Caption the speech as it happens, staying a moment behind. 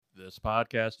This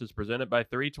podcast is presented by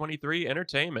 323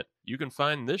 Entertainment. You can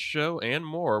find this show and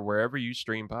more wherever you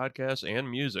stream podcasts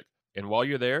and music. And while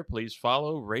you're there, please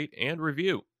follow, rate, and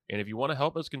review. And if you want to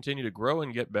help us continue to grow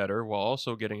and get better while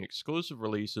also getting exclusive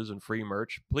releases and free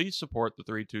merch, please support the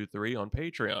 323 on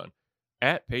Patreon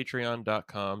at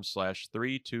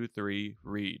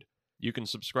patreon.com/323read. You can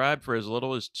subscribe for as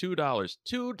little as $2.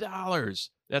 $2!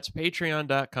 That's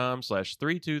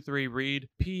patreon.com/323read,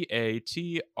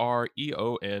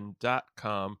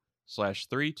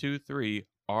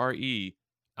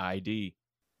 patreon.com/323reid.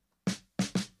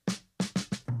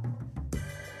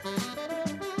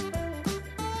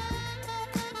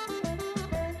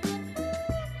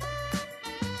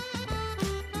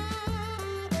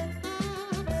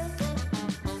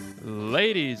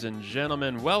 Ladies and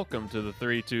gentlemen, welcome to the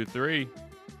 323.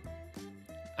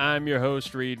 I'm your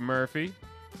host, Reid Murphy.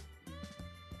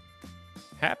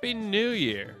 Happy New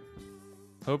Year.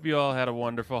 Hope you all had a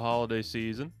wonderful holiday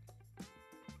season.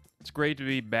 It's great to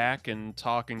be back and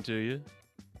talking to you.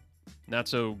 Not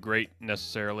so great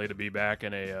necessarily to be back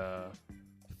in a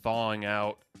thawing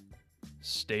out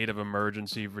state of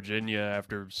emergency Virginia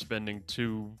after spending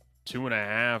two and a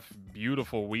half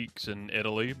beautiful weeks in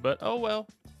Italy, but oh well.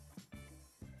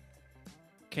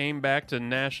 Came back to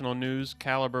national news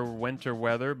caliber winter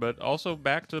weather, but also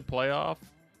back to playoff,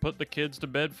 put the kids to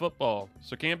bed football.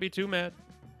 So can't be too mad,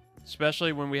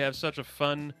 especially when we have such a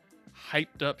fun,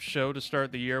 hyped up show to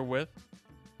start the year with,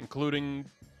 including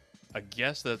a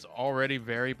guest that's already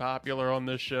very popular on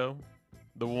this show,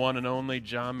 the one and only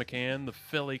Jon McCann, the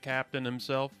Philly captain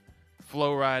himself,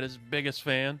 Flo Rida's biggest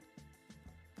fan.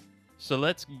 So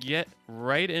let's get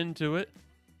right into it,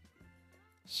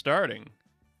 starting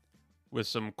with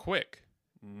some quick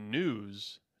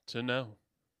news to know.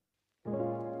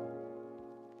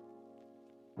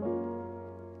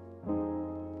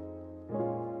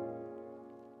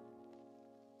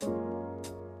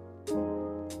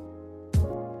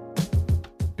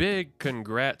 Big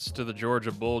congrats to the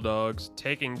Georgia Bulldogs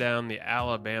taking down the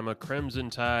Alabama Crimson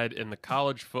Tide in the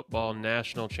College Football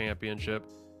National Championship,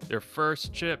 their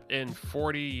first chip in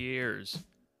 40 years.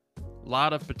 A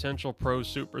lot of potential pro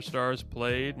superstars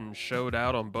played and showed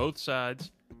out on both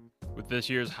sides, with this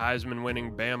year's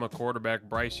Heisman-winning Bama quarterback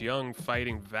Bryce Young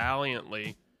fighting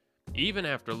valiantly, even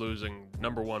after losing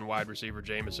number one wide receiver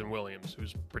Jamison Williams,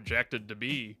 who's projected to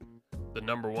be the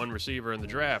number one receiver in the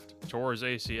draft, tore his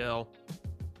ACL.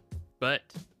 But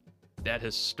that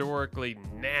historically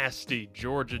nasty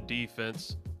Georgia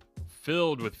defense,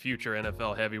 filled with future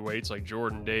NFL heavyweights like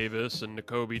Jordan Davis and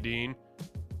Nakobe Dean,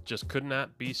 just could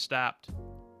not be stopped.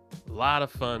 A lot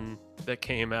of fun that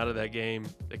came out of that game.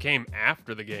 That came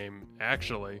after the game,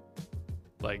 actually.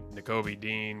 Like Nakobe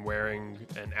Dean wearing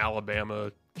an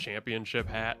Alabama championship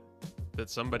hat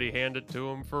that somebody handed to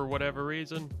him for whatever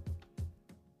reason.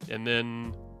 And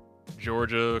then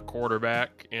Georgia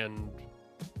quarterback and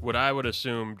what I would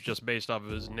assume, just based off of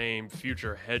his name,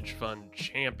 future hedge fund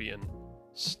champion,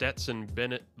 Stetson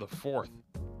Bennett IV,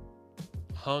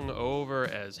 hung over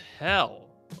as hell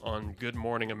on Good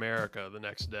Morning America the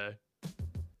next day.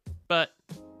 But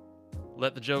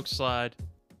let the jokes slide.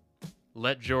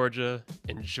 Let Georgia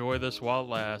enjoy this while it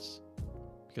lasts,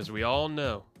 because we all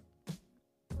know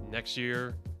next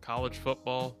year, college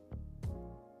football,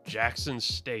 Jackson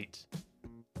State,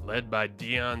 led by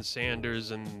Deion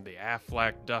Sanders and the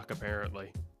Aflac Duck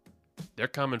apparently, they're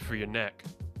coming for your neck.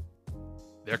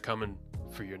 They're coming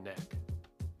for your neck.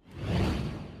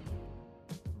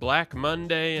 Black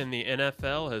Monday in the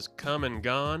NFL has come and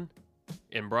gone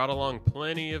and brought along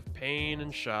plenty of pain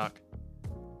and shock.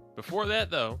 Before that,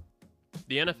 though,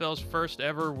 the NFL's first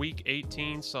ever Week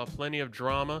 18 saw plenty of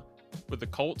drama, with the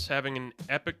Colts having an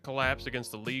epic collapse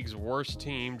against the league's worst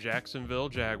team, Jacksonville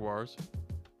Jaguars,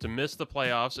 to miss the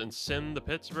playoffs and send the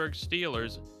Pittsburgh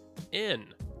Steelers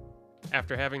in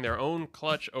after having their own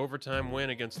clutch overtime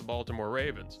win against the Baltimore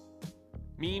Ravens.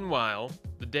 Meanwhile,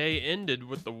 the day ended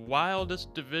with the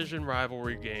wildest division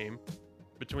rivalry game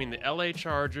between the LA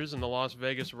Chargers and the Las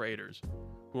Vegas Raiders,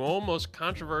 who almost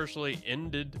controversially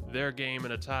ended their game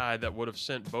in a tie that would have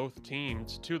sent both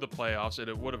teams to the playoffs and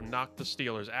it would have knocked the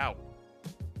Steelers out.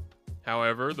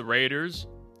 However, the Raiders,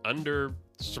 under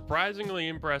surprisingly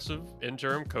impressive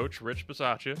interim coach Rich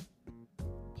Bisaccia,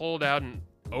 pulled out an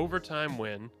overtime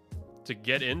win to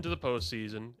get into the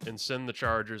postseason and send the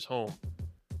Chargers home.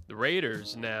 The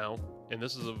Raiders now, and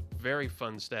this is a very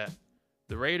fun stat,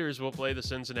 the Raiders will play the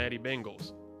Cincinnati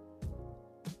Bengals.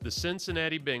 The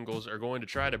Cincinnati Bengals are going to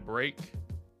try to break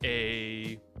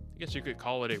I guess you could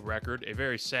call it a record, a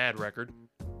very sad record.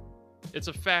 It's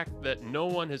a fact that no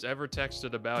one has ever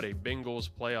texted about a Bengals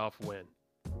playoff win.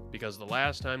 because the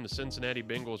last time the Cincinnati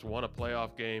Bengals won a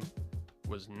playoff game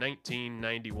was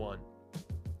 1991.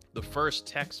 The first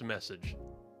text message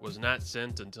was not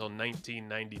sent until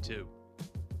 1992.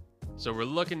 So we're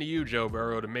looking to you, Joe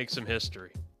Burrow, to make some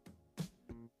history.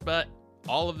 But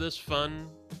all of this fun,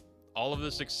 all of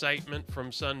this excitement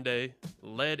from Sunday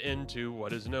led into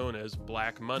what is known as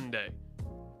Black Monday,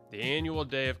 the annual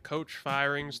day of coach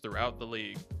firings throughout the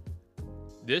league.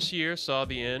 This year saw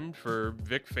the end for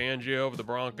Vic Fangio of the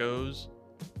Broncos,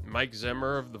 Mike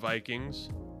Zimmer of the Vikings,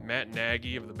 Matt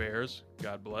Nagy of the Bears,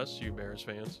 God bless you Bears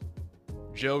fans,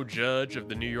 Joe Judge of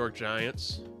the New York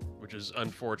Giants, which is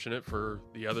unfortunate for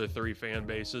the other three fan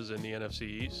bases in the NFC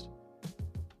East,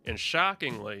 and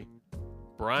shockingly,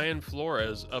 Brian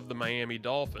Flores of the Miami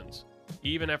Dolphins,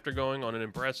 even after going on an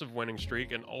impressive winning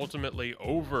streak and ultimately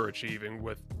overachieving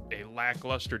with a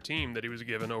lackluster team that he was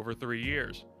given over 3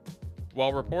 years.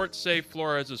 While reports say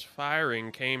Flores'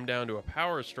 firing came down to a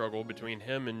power struggle between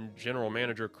him and general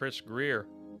manager Chris Greer,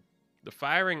 the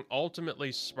firing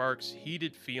ultimately sparks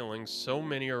heated feelings so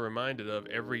many are reminded of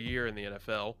every year in the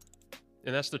NFL,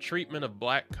 and that's the treatment of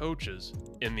black coaches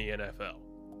in the NFL.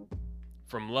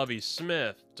 From Lovie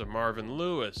Smith to Marvin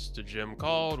Lewis to Jim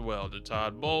Caldwell to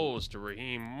Todd Bowles to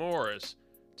Raheem Morris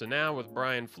to now with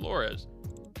Brian Flores,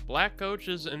 black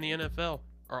coaches in the NFL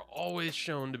are always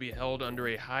shown to be held under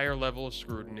a higher level of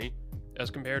scrutiny as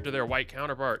compared to their white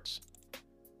counterparts.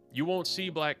 You won't see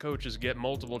black coaches get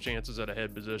multiple chances at a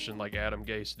head position like Adam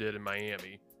Gase did in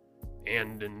Miami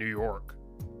and in New York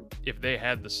if they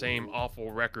had the same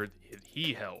awful record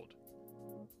he held.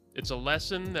 It's a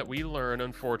lesson that we learn,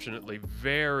 unfortunately,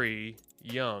 very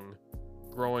young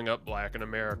growing up black in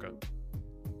America,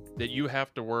 that you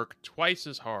have to work twice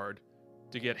as hard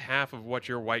to get half of what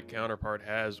your white counterpart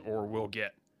has or will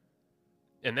get.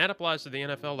 And that applies to the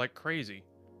NFL like crazy,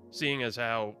 seeing as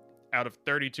how out of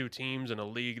 32 teams in a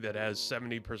league that has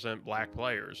 70% black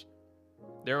players,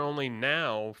 there are only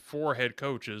now 4 head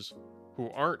coaches who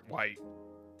aren't white,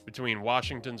 between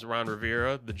Washington's Ron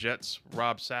Rivera, the Jets'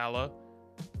 Rob Saleh,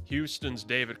 Houston's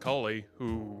David Culley,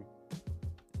 who,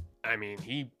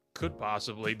 he could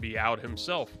possibly be out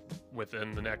himself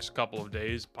within the next couple of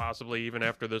days, possibly even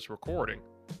after this recording.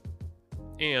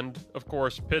 And, of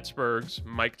course, Pittsburgh's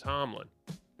Mike Tomlin,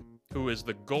 who is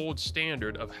the gold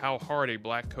standard of how hard a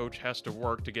black coach has to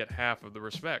work to get half of the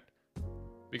respect.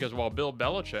 Because while Bill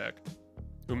Belichick,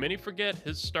 who many forget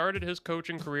has started his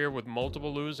coaching career with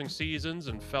multiple losing seasons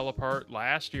and fell apart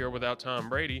last year without Tom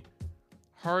Brady,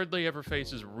 hardly ever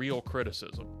faces real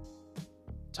criticism,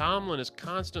 Tomlin is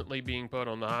constantly being put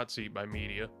on the hot seat by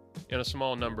media and a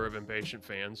small number of impatient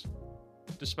fans,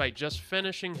 despite just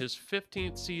finishing his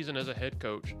 15th season as a head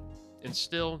coach and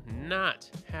still not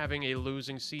having a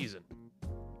losing season.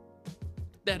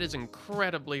 That is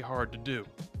incredibly hard to do.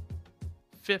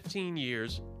 15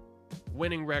 years,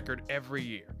 winning record every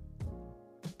year.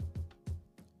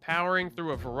 Powering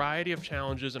through a variety of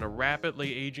challenges and a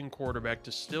rapidly aging quarterback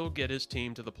to still get his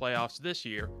team to the playoffs this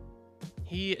year,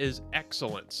 he is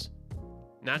excellence.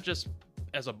 Not just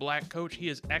as a black coach, he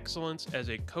is excellence as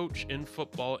a coach in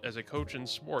football, as a coach in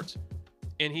sports.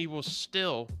 And he will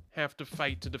still have to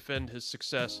fight to defend his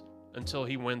success until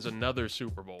he wins another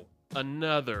Super Bowl.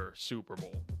 Another Super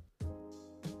Bowl.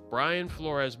 Brian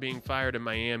Flores being fired in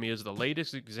Miami is the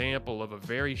latest example of a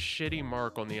very shitty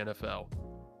mark on the NFL.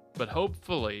 But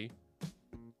hopefully,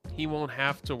 he won't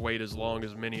have to wait as long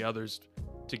as many others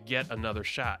to get another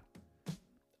shot.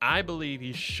 I believe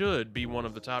he should be one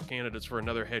of the top candidates for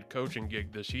another head coaching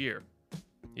gig this year.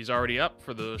 He's already up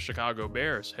for the Chicago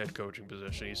Bears head coaching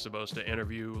position. He's supposed to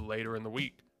interview later in the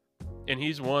week. And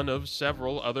he's one of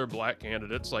several other black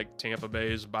candidates like Tampa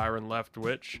Bay's Byron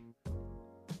Leftwich,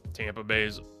 Tampa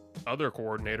Bay's other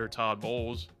coordinator Todd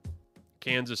Bowles,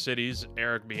 Kansas City's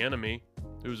Eric Bieniemy,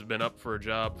 who's been up for a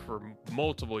job for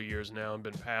multiple years now and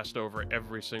been passed over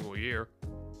every single year.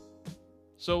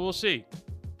 So we'll see.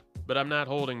 But I'm not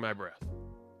holding my breath.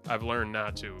 I've learned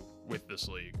not to with this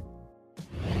league.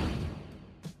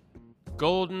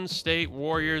 Golden State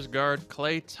Warriors guard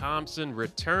Klay Thompson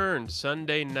returned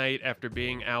Sunday night after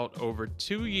being out over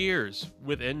 2 years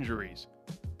with injuries.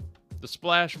 The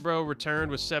Splash Bro returned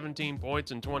with 17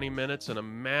 points in 20 minutes and a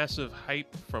massive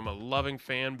hype from a loving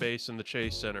fan base in the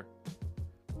Chase Center.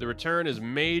 The return is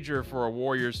major for a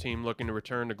Warriors team looking to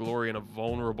return to glory in a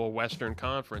vulnerable Western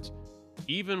Conference,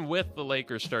 even with the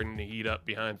Lakers starting to heat up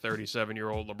behind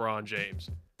 37-year-old LeBron James,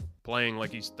 playing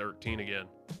like he's 13 again.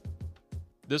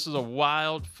 This is a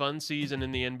wild, fun season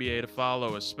in the NBA to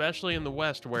follow, especially in the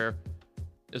West where,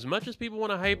 as much as people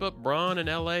want to hype up Bron in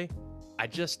LA, I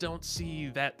just don't see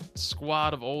that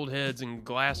squad of old heads and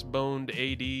glass-boned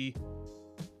AD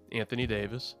Anthony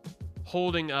Davis,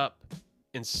 holding up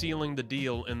and sealing the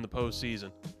deal in the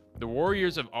postseason. The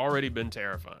Warriors have already been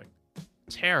terrifying.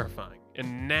 Terrifying.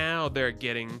 And now they're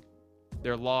getting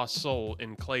their lost soul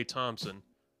in Klay Thompson,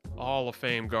 a Hall of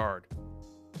Fame guard.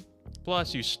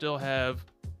 Plus, you still have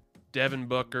Devin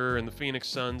Booker and the Phoenix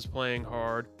Suns playing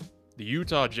hard. The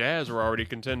Utah Jazz were already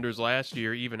contenders last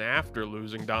year, even after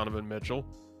losing Donovan Mitchell,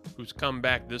 who's come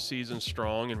back this season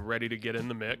strong and ready to get in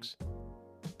the mix.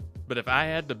 But if I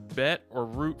had to bet or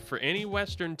root for any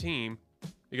Western team,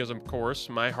 because of course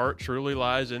my heart truly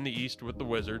lies in the East with the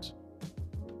Wizards,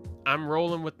 I'm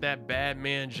rolling with that bad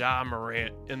man Ja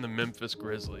Morant in the Memphis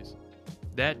Grizzlies.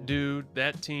 That dude,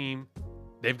 that team,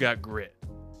 they've got grit.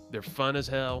 They're fun as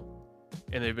hell,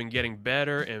 and they've been getting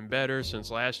better and better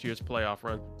since last year's playoff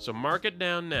run. So mark it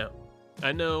down now.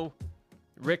 I know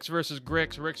Ricks versus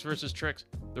Gricks, Ricks versus Tricks.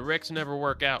 The Ricks never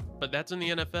work out, but that's in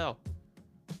the NFL.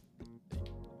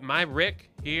 My Rick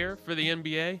here for the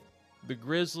NBA, the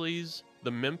Grizzlies,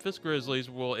 the Memphis Grizzlies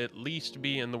will at least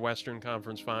be in the Western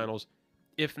Conference Finals,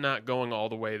 if not going all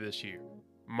the way this year.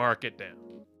 Mark it down.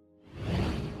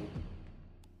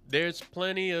 There's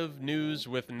plenty of news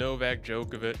with Novak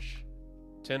Djokovic,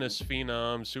 tennis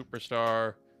phenom,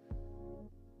 superstar,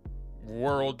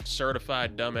 world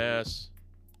certified dumbass,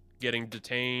 getting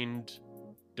detained,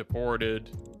 deported,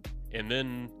 and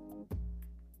then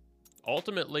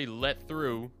ultimately let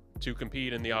through to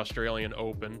compete in the Australian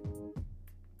Open,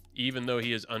 even though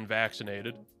he is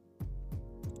unvaccinated.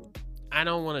 I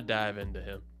don't want to dive into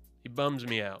him. He bums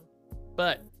me out.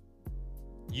 But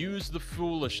use the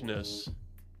foolishness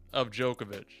of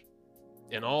Djokovic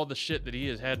and all the shit that he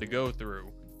has had to go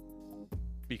through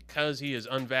because he is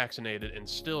unvaccinated and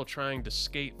still trying to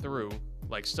skate through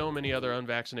like so many other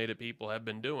unvaccinated people have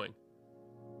been doing.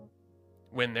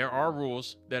 When there are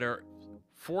rules that are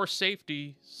for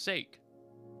safety's sake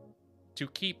to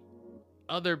keep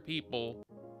other people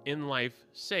in life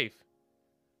safe.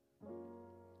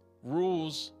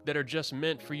 Rules that are just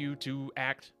meant for you to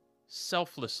act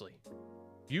selflessly.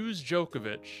 Use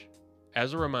Djokovic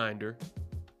as a reminder.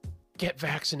 Get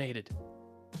vaccinated.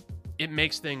 It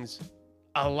makes things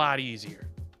a lot easier.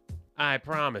 I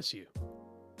promise you.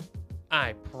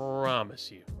 I promise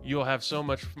you. You'll have so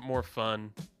much more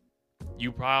fun.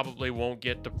 You probably won't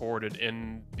get deported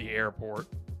in the airport.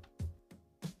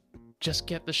 Just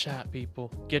get the shot,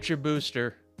 people. Get your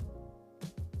booster.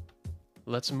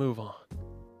 Let's move on.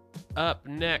 Up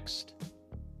next,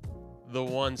 the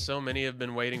one so many have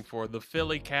been waiting for, the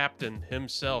Philly captain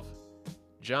himself,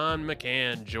 Jon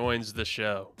McCann, joins the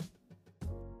show.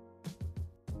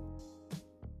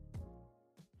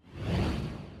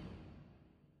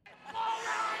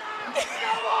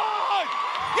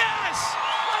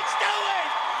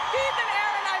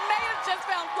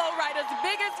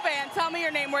 Tell me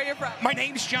your name, where you're from. My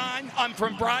name's John. I'm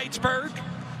from Bridesburg.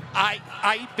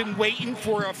 I've been waiting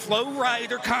for a Flo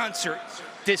Rida concert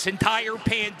this entire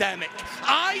pandemic.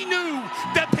 I knew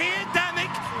the pandemic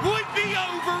would be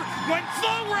over when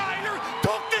Flo Rida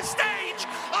took the stage.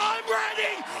 I'm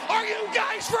ready. Are you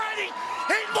guys ready?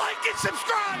 Hit like and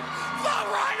subscribe.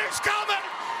 Flo Rida's coming.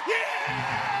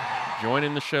 Yeah!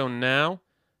 Joining the show now.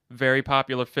 Very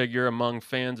popular figure among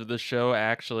fans of this show,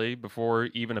 actually, before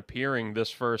even appearing this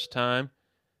first time.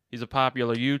 He's a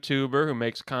popular YouTuber who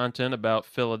makes content about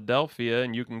Philadelphia,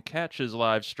 and you can catch his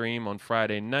live stream on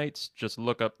Friday nights. Just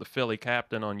look up the Philly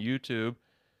Captain on YouTube.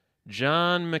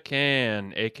 Jon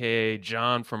McCann, a.k.a.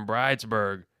 John from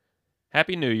Bridesburg.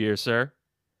 Happy New Year, sir.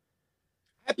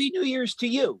 Happy New Year's to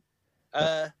you.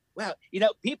 Wow, you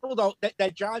know, people don't,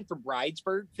 that John from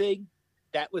Bridesburg thing,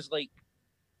 that was like,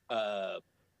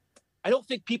 I don't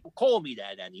think people call me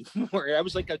that anymore. That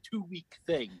was like a 2-week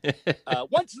thing.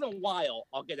 Once in a while,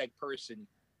 I'll get a person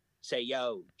say,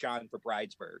 "Yo, John for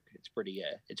Bridesburg." It's pretty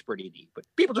neat. But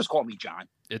people just call me John.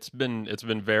 It's been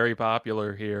very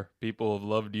popular here. People have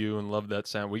loved you and loved that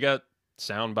sound. We got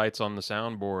sound bites on the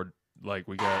soundboard. Like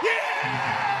we got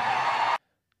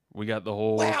the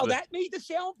whole. Wow, that made the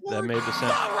soundboard. That made the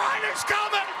sound. Flo Rida's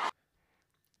coming.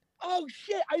 Oh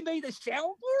shit! I made a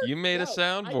soundboard. You made a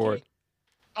soundboard.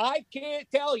 I can't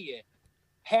tell you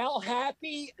how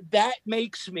happy that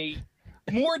makes me.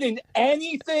 More than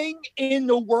anything in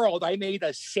the world, I made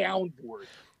a soundboard.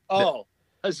 Oh,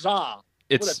 huzzah.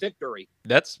 What a victory.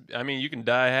 I mean, you can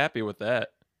die happy with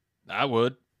that. I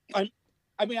would. I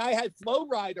mean, I had Flo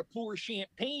Rida pour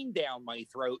champagne down my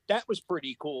throat. That was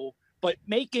pretty cool. But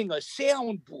making a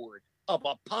soundboard of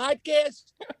a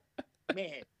podcast,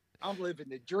 man. I'm living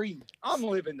the dream.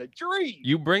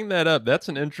 You bring that up. That's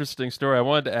an interesting story. I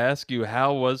wanted to ask you,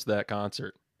 how was that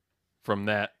concert from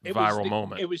that viral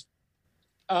moment? It was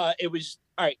all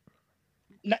right.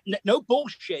 no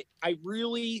bullshit. I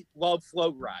really love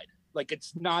Flo Rida. Like,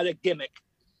 it's not a gimmick.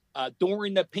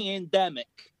 During the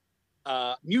pandemic,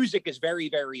 music is very,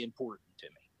 very important to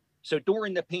me. So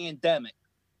during the pandemic,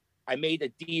 I made a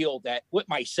deal that with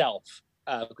myself,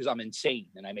 because I'm insane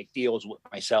and I make deals with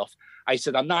myself. I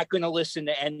said, I'm not going to listen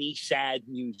to any sad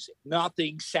music,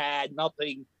 nothing sad,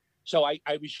 nothing. So I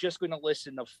was just going to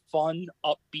listen to fun,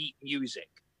 upbeat music.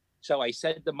 So I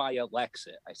said to my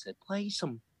Alexa, I said, play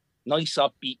some nice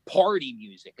upbeat party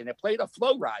music. And it played a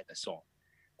Flo Rida song.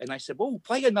 And I said, well,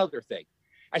 play another thing.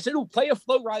 I said, oh, play a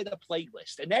Flo Rida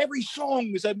playlist. And every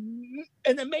song was an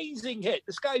amazing hit.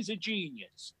 This guy's a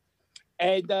genius.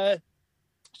 And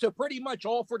so pretty much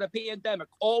all for the pandemic,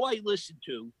 all I listen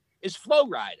to is Flo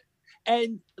Rida.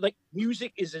 And like,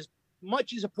 music is as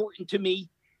much as important to me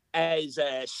as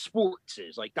sports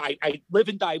is. Like, I live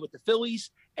and die with the Phillies,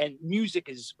 and music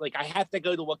is like, I have to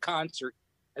go to a concert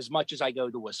as much as I go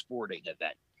to a sporting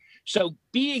event. So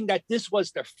being that this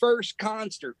was the first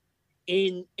concert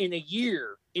in a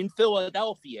year in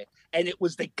Philadelphia, and it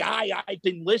was the guy I've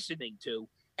been listening to,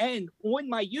 and on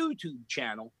my YouTube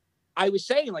channel, I was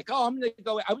saying like, oh,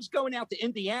 I was going out to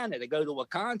Indiana to go to a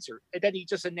concert. And then he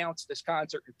just announced this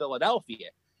concert in Philadelphia.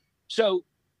 So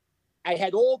I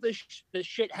had all this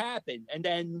shit happen. And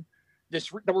then the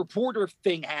reporter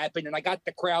thing happened, and I got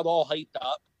the crowd all hyped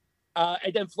up.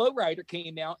 And then Flo Rida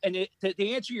came out, and to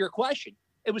answer your question,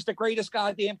 it was the greatest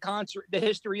goddamn concert in the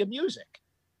history of music.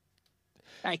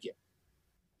 Thank you.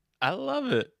 I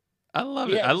love it. I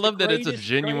love it. Yeah, I love that it's a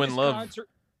genuine love. Concert.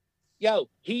 Yo,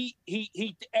 he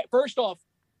first off,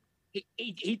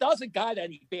 he doesn't got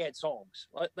any bad songs.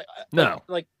 No.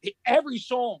 Like every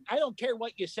song, I don't care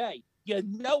what you say. You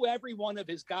know every one of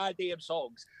his goddamn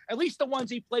songs, at least the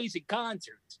ones he plays in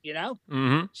concerts, you know?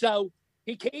 Mm-hmm. So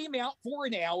he came out for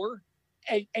an hour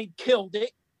and killed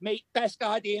it, made best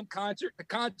goddamn concert, the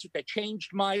concert that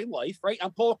changed my life, right?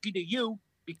 I'm talking to you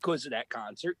because of that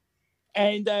concert.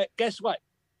 And guess what?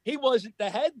 He wasn't the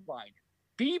headliner.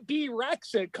 BB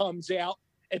Rexa comes out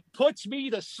and puts me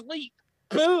to sleep.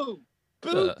 Boo!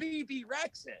 Boo, BB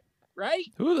Rexa, right?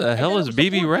 Who the hell is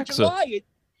BB Rexa?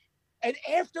 And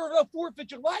after the 4th of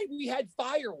July, we had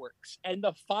fireworks. And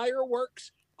the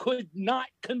fireworks could not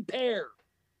compare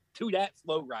to that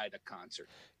Flo Rida concert.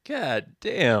 God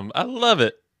damn, I love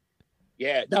it.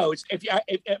 Yeah, no, if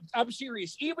I'm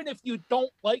serious. Even if you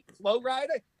don't like Flo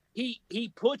Rida,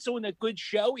 he puts on a good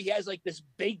show. He has like this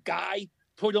big guy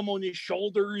put him on his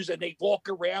shoulders, and they walk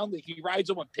around. He rides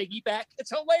them on piggyback.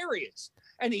 It's hilarious.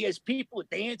 And he has people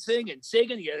dancing and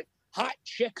singing. He has hot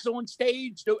chicks on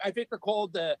stage. I think they're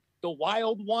called the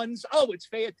Wild Ones. Oh, it's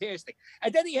fantastic.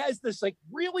 And then he has this like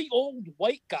really old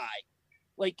white guy,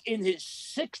 like in his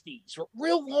 60s, with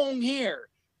real long hair.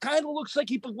 Kind of looks like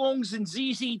he belongs in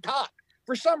ZZ Top.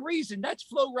 For some reason, that's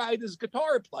Flo Rida's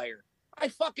guitar player.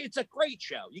 It's a great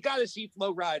show. You got to see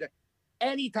Flo Rida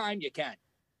anytime you can.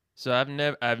 So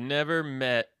I've never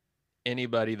met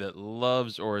anybody that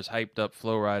loves or is hyped up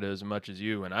Flo Rida as much as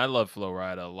you, and I love Flo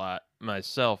Rida a lot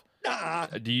myself.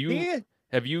 Have you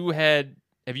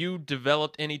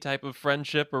developed any type of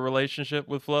friendship or relationship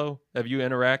with Flo? Have you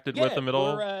interacted with him at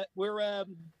all?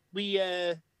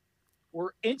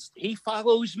 He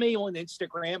follows me on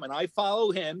Instagram, and I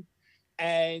follow him.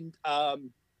 And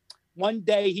one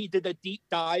day he did a deep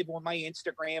dive on my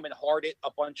Instagram and hearted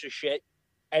a bunch of shit.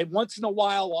 And once in a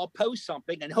while, I'll post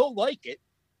something and he'll like it.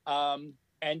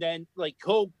 And then like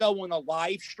he'll go on a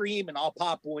live stream and I'll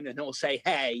pop on and he'll say,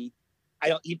 hey,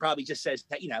 he probably just says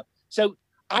that, you know. So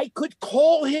I could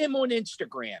call him on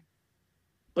Instagram,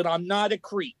 but I'm not a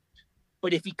creep.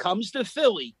 But if he comes to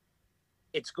Philly,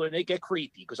 it's going to get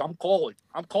creepy because I'm calling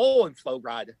Flo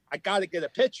Rida. I got to get a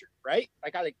picture, right?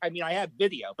 I have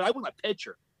video, but I want a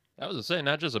picture. I was saying,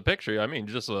 not just a picture. I mean,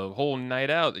 just a whole night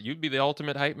out. You'd be the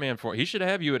ultimate hype man for it. He should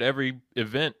have you at every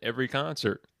event, every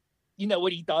concert. You know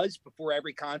what he does before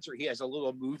every concert? He has a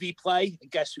little movie play, and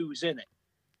guess who's in it?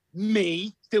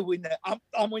 Me doing that.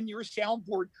 I'm on your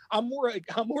soundboard. I'm more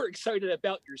excited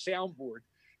about your soundboard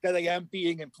than I am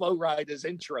being in Flo Rida's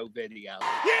intro video.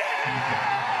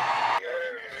 Yeah!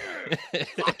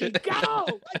 Fucking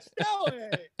go! Let's do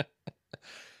it!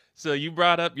 So you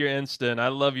brought up your Insta, and I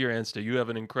love your Insta. You have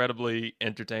an incredibly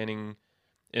entertaining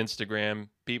Instagram.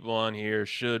 People on here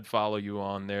should follow you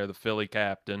on there, the Philly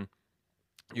Captain.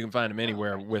 You can find him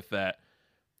anywhere with that.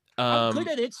 I'm good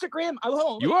at Instagram.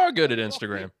 You are good at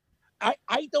Instagram. I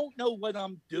don't know what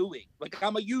I'm doing. Like,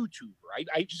 I'm a YouTuber.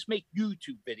 I just make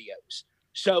YouTube videos.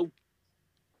 So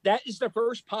that is the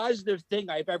first positive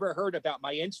thing I've ever heard about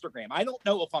my Instagram. I don't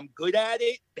know if I'm good at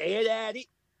it, bad at it.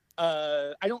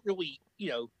 I don't really,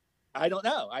 I don't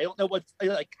know. I don't know what's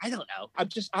like. I don't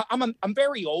know. I'm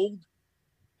very old,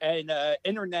 and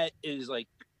internet is like,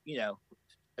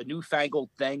 a newfangled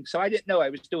thing. So I didn't know I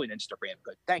was doing Instagram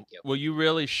good. Thank you. Well, you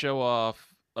really show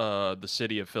off the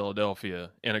city of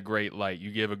Philadelphia in a great light.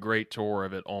 You give a great tour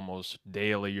of it almost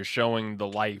daily. You're showing the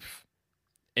life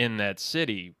in that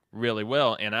city really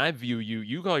well. And I view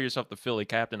you call yourself the Philly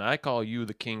captain. I call you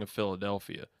the king of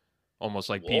Philadelphia. Almost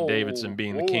like Pete Davidson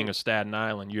being the king of Staten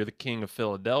Island. You're the king of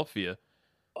Philadelphia.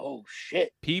 Oh,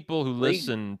 shit. People who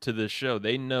listen to this show,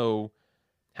 they know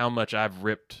how much I've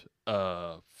ripped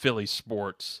Philly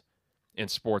sports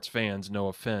and sports fans, no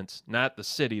offense. Not the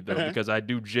city, though, because I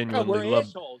do genuinely love...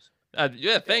 assholes.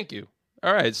 Yeah, thank you.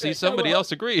 All right, see, somebody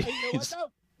else agrees. You know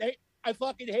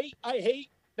what, I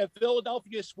hate the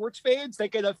Philadelphia sports fans. They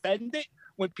get offended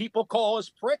when people call us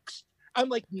pricks. I'm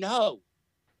like, no.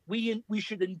 We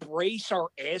should embrace our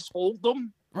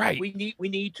assholedom. Right. We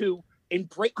need to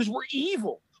embrace, because we're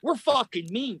evil. We're fucking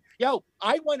mean. Yo,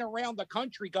 I went around the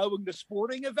country going to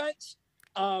sporting events.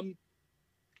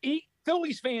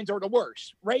 Phillies fans are the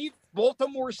worst. Right?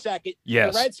 Baltimore second.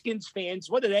 Yes. The Redskins fans,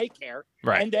 what do they care?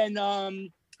 Right. And then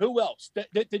who else?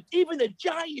 Even the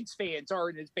Giants fans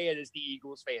aren't as bad as the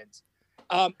Eagles fans.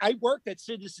 I worked at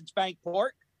Citizens Bank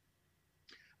Park.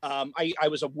 I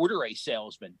was a water ice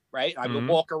salesman, right? I would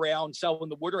walk around selling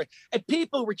the water ice, and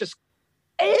people were just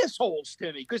assholes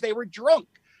to me because they were drunk.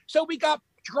 So we got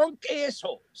drunk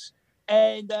assholes.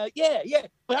 And yeah.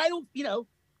 But I don't,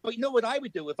 but you know what I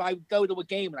would do if I would go to a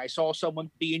game and I saw someone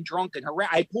being drunk and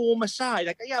I pull them aside.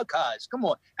 I go, yo, cuz, come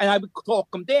on. And I would talk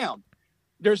them down.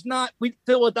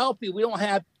 Philadelphia, we don't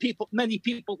have many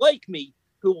people like me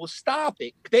who will stop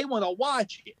it. They want to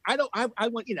watch it. I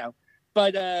want,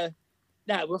 but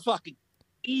we're fucking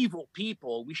evil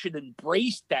people. We should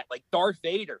embrace that, like Darth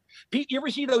Vader. Pete, you ever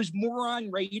see those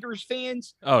moron Raiders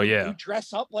fans? Oh, yeah. Who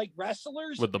dress up like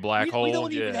wrestlers? With the black hole. We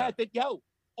don't even have to,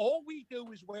 all we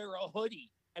do is wear a hoodie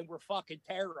and we're fucking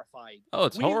terrifying. Oh,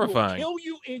 it's horrifying. We will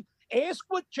kill you ask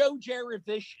what Joe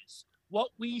Jaravicious, what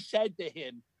we said to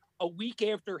him a week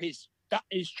after his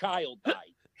child died.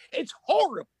 It's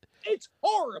horrible. It's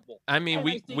horrible. I mean, I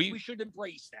think we should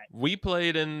embrace that. We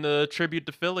played in the tribute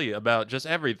to Philly about just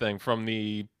everything from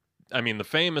the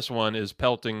famous one is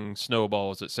pelting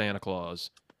snowballs at Santa Claus.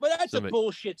 But that's a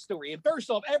bullshit story. And first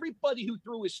off, everybody who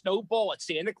threw a snowball at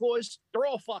Santa Claus, they're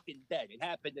all fucking dead. It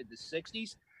happened in the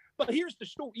 60s. But here's the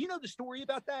story. You know the story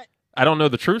about that? I don't know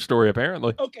the true story,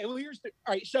 apparently. Okay, well, all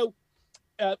right, so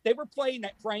they were playing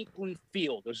at Franklin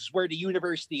Field. This is where the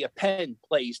University of Penn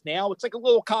plays now. It's like a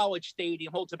little college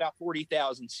stadium, holds about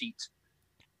 40,000 seats.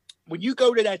 When you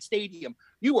go to that stadium,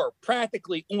 you are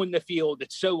practically on the field.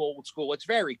 It's so old school. It's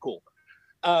very cool.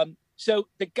 So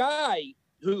the guy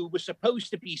who was supposed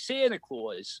to be Santa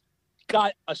Claus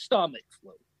got a stomach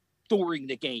flu during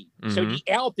the game. Mm-hmm. So the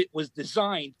outfit was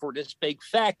designed for this big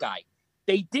fat guy.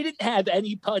 They didn't have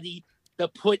anybody to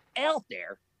put out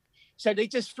there. So they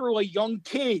just threw a young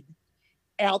kid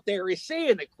out there as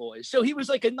Santa Claus. So he was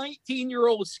like a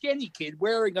 19-year-old skinny kid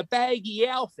wearing a baggy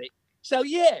outfit. So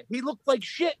yeah, he looked like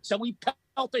shit. So we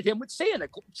pelted him with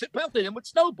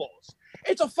snowballs.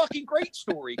 It's a fucking great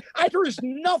story. There is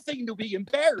nothing to be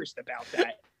embarrassed about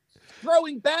that.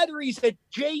 Throwing batteries at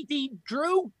JD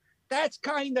Drew, that's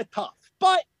kind of tough.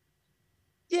 But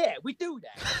yeah, we do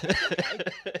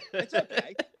that. It's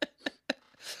okay.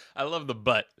 I love the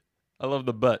butt.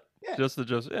 Yeah.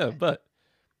 But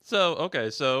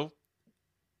so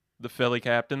the Philly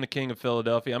captain, the king of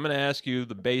Philadelphia. I'm going to ask you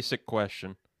the basic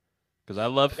question because I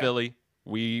love Philly.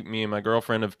 Me and my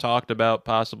girlfriend have talked about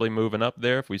possibly moving up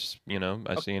there if we,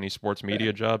 I see any sports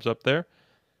media jobs up there.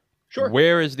 Sure.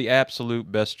 Where is the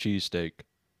absolute best cheesesteak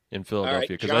in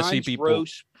Philadelphia? Because I see people.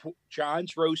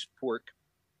 John's roast pork.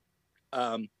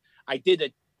 When I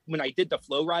did the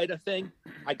Flo Rida thing,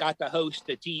 I got to host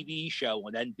a TV show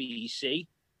on NBC,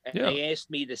 and they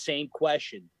asked me the same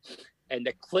question. And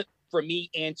the clip from me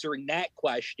answering that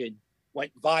question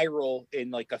went viral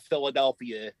in like a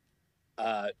Philadelphia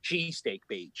cheesesteak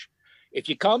page. If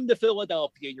you come to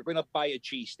Philadelphia and you're going to buy a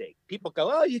cheesesteak, people go,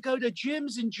 oh, you go to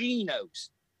Jim's and Geno's.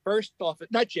 First off,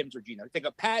 not Jim's or Geno's. Think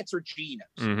of Pat's or Geno's.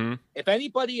 Mm-hmm. If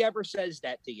anybody ever says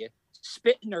that to you,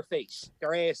 spit in their face.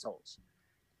 They're assholes.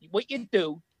 What you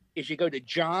do is you go to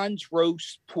John's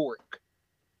Roast Pork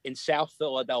in South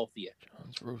Philadelphia.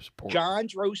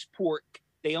 John's Roast Pork.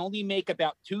 They only make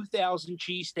about 2,000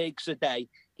 cheesesteaks a day.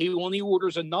 He only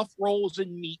orders enough rolls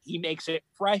and meat. He makes it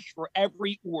fresh for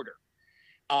every order.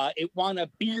 It won a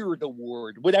Beard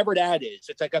Award, whatever that is.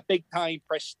 It's like a big-time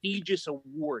prestigious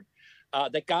award.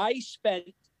 The guy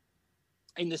spent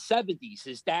in the 70s,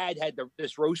 his dad had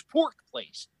this roast pork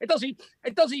place. It doesn't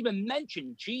even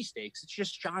mention cheesesteaks. It's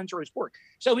just John's roast pork.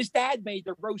 So his dad made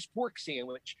the roast pork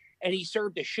sandwich, and he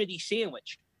served a shitty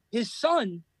sandwich. His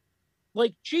son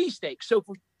liked cheesesteak. So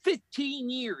for 15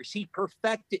 years, he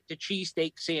perfected the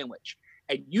cheesesteak sandwich.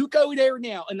 And you go there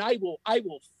now, and I will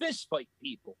fist fight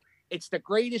people. It's the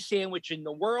greatest sandwich in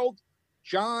the world.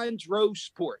 John's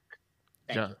roast pork.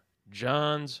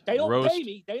 John's They don't roast. pay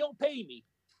me. They don't pay me.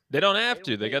 They don't have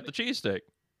to. They got the cheesesteak.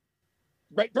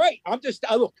 Right. I'm just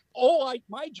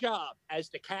my job as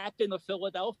the captain of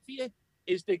Philadelphia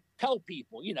is to tell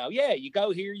people, you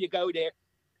go here, you go there.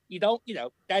 You don't,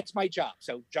 that's my job.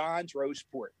 So John's roast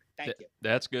pork. Thank you.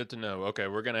 That's good to know. Okay,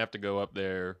 we're gonna have to go up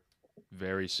there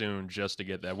very soon just to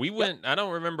get that. We went. I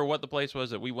don't remember what the place was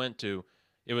that we went to.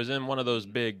 It was in one of those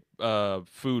big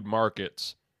food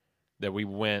markets that we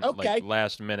went like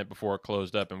last minute before it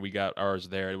closed up, and we got ours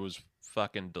there. It was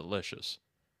fucking delicious.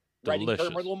 Reading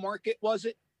Terminal Market, was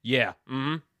it? Yeah.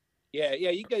 Mm-hmm. Yeah.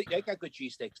 They got good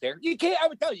cheesesteaks there. I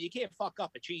would tell you can't fuck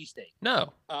up a cheesesteak.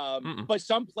 No. But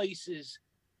some places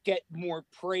get more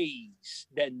praise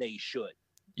than they should.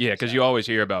 Yeah, because you always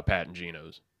hear about Pat and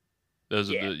Gino's.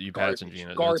 Those are the Pats and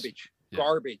Gino's. Garbage.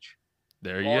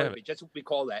 There you have it. That's what we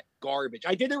call that. Garbage.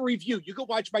 I did a review. You can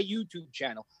watch my YouTube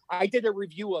channel. I did a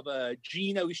review of a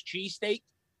Gino's cheesesteak.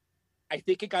 I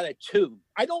think it got a 2.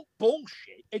 I don't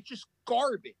bullshit. It's just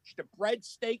garbage. The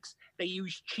breadsticks, they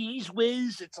use Cheese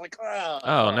Whiz. It's like,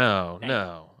 no.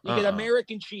 You get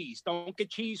American cheese. Don't get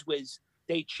Cheese Whiz.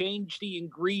 They changed the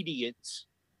ingredients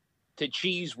to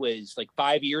Cheese Whiz like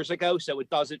 5 years ago, so it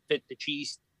doesn't fit the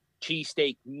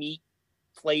cheesesteak meat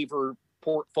flavor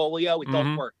portfolio. It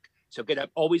doesn't work. So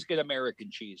always get American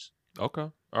cheese. Okay.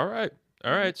 All right.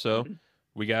 So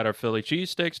we got our Philly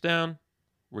cheesesteaks down.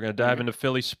 We're going to dive into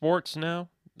Philly sports now.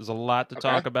 There's a lot to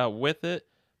talk about with it,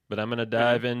 but I'm going to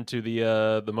dive into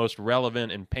the most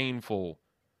relevant and painful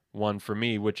one for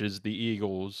me, which is the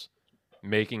Eagles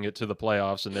making it to the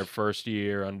playoffs in their first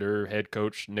year under head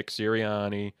coach Nick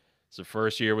Sirianni. It's the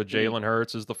first year with Jalen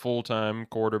Hurts as the full-time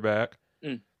quarterback.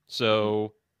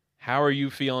 So how are you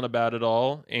feeling about it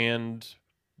all, and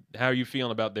how are you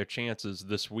feeling about their chances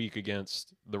this week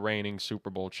against the reigning Super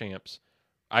Bowl champs?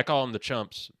 I call them the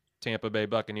chumps, Tampa Bay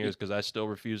Buccaneers, because I still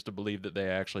refuse to believe that they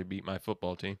actually beat my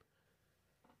football team.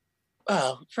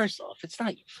 Well, first off, it's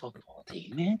not your football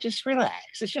team, man. Just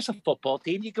relax. It's just a football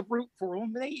team. You can root for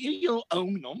them. You don't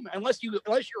own them unless you're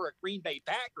a Green Bay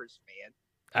Packers fan.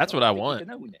 That's what I want.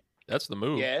 That's the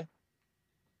move. Yeah.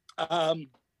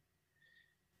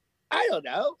 I don't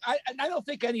know. I don't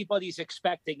think anybody's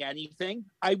expecting anything.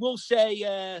 I will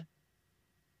say,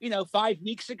 5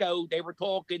 weeks ago, they were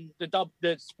talking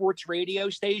the sports radio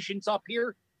stations up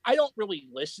here. I don't really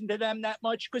listen to them that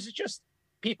much because it's just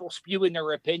people spewing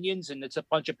their opinions, and it's a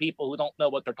bunch of people who don't know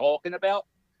what they're talking about.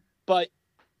 But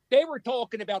they were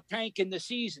talking about tanking the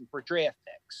season for draft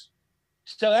picks.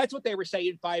 So that's what they were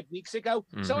saying 5 weeks ago.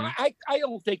 So I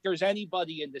don't think there's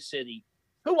anybody in the city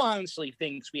who honestly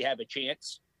thinks we have a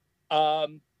chance.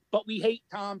 But we hate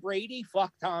Tom Brady.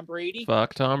 Fuck Tom Brady.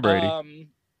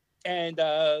 And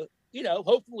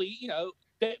hopefully,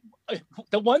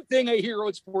 the one thing I hear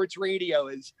on sports radio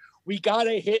is we got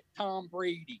to hit Tom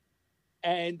Brady.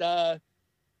 And I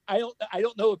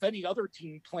don't know if any other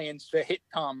team plans to hit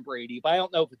Tom Brady, but I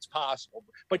don't know if it's possible.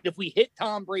 But if we hit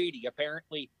Tom Brady,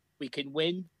 apparently we can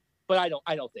win. But I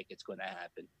don't think it's going to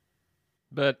happen.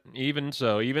 But even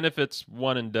so, even if it's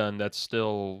one and done, it's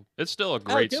still a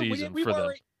great season for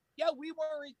them. Yeah, we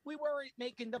weren't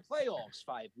making the playoffs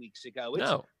 5 weeks ago.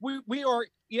 No. We are.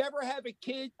 You ever have a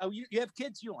kid? Oh, you have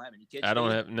kids? You don't have any kids. I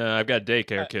don't have. No, I've got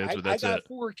daycare kids, but that's it. I got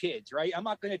 4 kids, right? I'm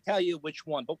not going to tell you which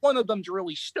one, but one of them's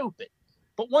really stupid.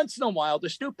 But once in a while, the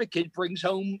stupid kid brings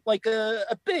home like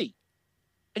a B.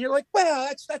 And you're like, well,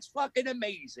 that's fucking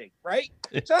amazing, right?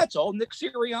 So that's all. Nick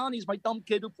Sirianni's my dumb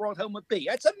kid who brought home a B.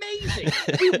 That's amazing.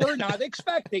 We were not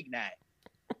expecting that.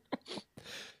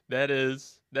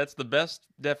 That's the best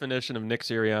definition of Nick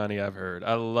Sirianni I've heard.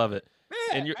 I love it.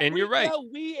 Yeah, and you're right.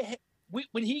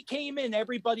 When he came in,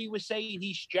 everybody was saying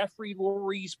he's Jeffrey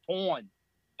Lurie's pawn.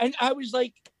 And I was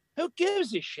like, who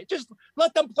gives a shit? Just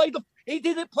let them play he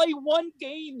didn't play one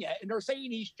game yet, and they're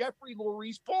saying he's Jeffrey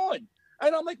Lurie's pawn.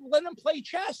 And I'm like, let him play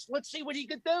chess. Let's see what he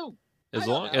could do. As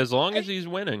long as he's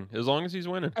winning. As long as he's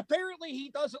winning. Apparently, he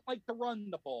doesn't like to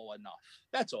run the ball enough.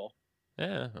 That's all.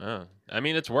 Yeah. I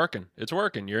mean, it's working. It's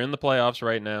working. You're in the playoffs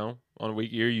right now. On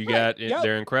week year,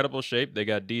 they're in incredible shape. They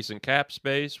got decent cap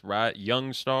space, right?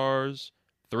 Young stars,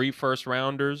 3 first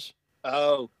rounders.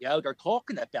 Oh, yeah. They're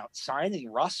talking about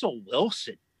signing Russell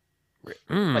Wilson.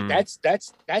 But that's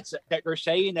that they're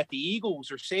saying that the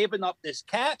Eagles are saving up this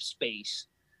cap space,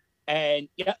 and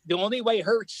yeah, the only way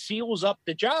Hurts seals up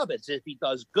the job is if he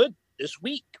does good this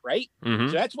week, right? Mm-hmm.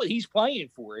 So that's what he's playing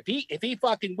for. If he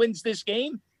fucking wins this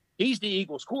game, he's the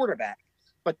Eagles quarterback.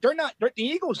 But the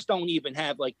Eagles don't even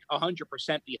have like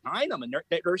 100% behind them, and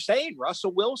they're saying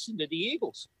Russell Wilson to the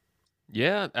Eagles.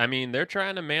 Yeah, I mean, they're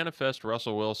trying to manifest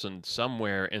Russell Wilson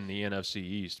somewhere in the NFC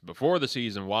East. Before the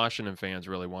season, Washington fans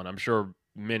really want him. I'm sure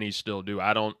many still do.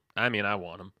 I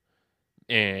want him.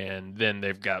 And then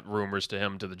they've got rumors to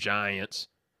him to the Giants,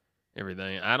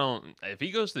 everything. If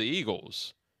he goes to the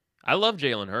Eagles, I love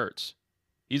Jalen Hurts.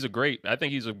 I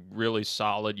think he's a really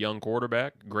solid young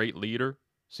quarterback, great leader.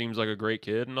 Seems like a great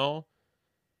kid and all.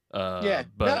 Yeah,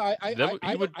 but no,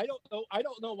 I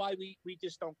don't know why we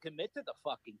just don't commit to the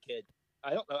fucking kid.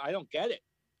 I don't know. I don't get it.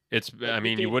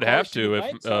 You would have to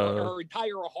if our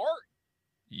entire heart.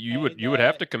 You would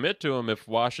have to commit to him if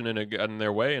Washington had gotten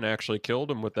their way and actually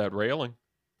killed him with that railing.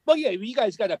 Well, yeah, you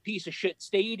guys got a piece of shit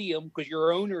stadium because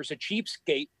your owner's a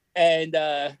cheapskate, and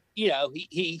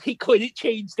he couldn't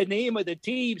change the name of the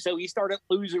team, so he started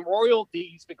losing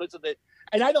royalties because of the.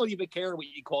 And I don't even care what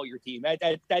you call your team.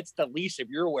 That's the least of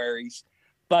your worries.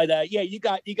 But you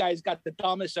guys got the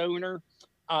dumbest owner.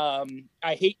 I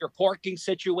hate your parking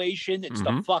situation. It's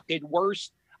the fucking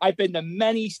worst. I've been to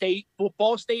many state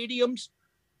football stadiums.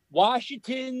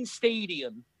 Washington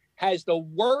Stadium has the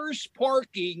worst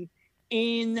parking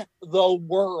in the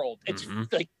world. It's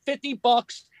like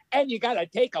 $50, and you got to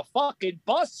take a fucking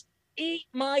bus. Eat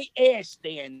my ass,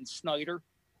 Dan Snyder.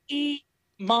 Eat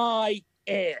my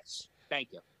ass. Thank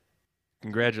you.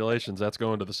 Congratulations. That's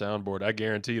going to the soundboard. I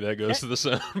guarantee that goes to the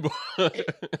soundboard.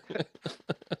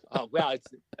 Oh, well,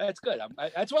 that's good.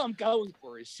 That's what I'm going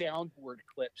for is soundboard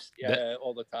clips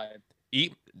all the time.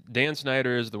 Dan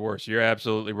Snyder is the worst. You're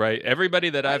absolutely right. Everybody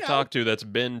that I've talked to that's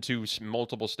been to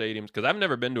multiple stadiums, because I've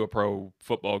never been to a pro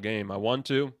football game. I want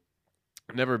to.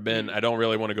 I've never been. I don't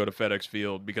really want to go to FedEx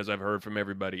Field because I've heard from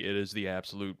everybody it is the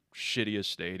absolute shittiest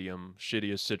stadium,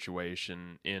 shittiest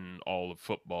situation in all of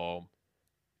football,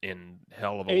 in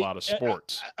hell of a lot of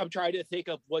sports. I'm trying to think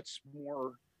of what's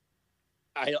more.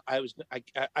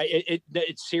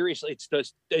 It's seriously,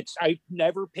 I've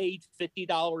never paid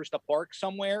 $50 to park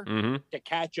somewhere to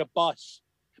catch a bus.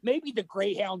 Maybe the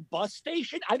Greyhound bus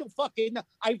station. I don't fucking know.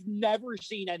 I've never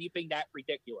seen anything that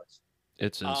ridiculous.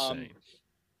 It's insane.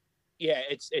 Yeah,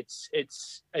 it's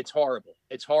horrible.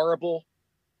 It's horrible.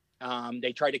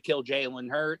 They tried to kill Jalen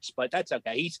Hurts, but that's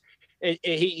okay.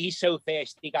 He's so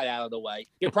fast he got out of the way.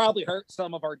 It probably hurt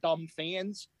some of our dumb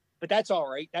fans. But that's all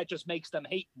right. That just makes them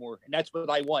hate more. And that's what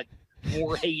I want.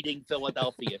 More hating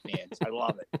Philadelphia fans. I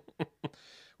love it.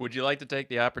 Would you like to take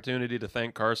the opportunity to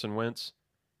thank Carson Wentz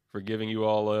for giving you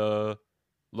all a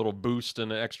little boost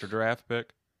and an extra draft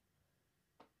pick?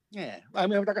 Yeah. I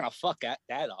mean, they're going to fuck that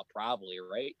up probably,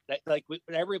 right? Like when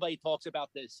everybody talks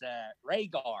about this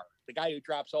Rhaegar, the guy who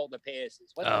drops all the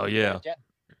passes.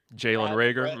 Jalen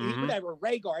Reagor. Whatever.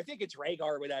 Rhaegar. I think it's Rhaegar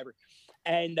or whatever.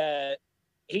 And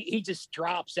he just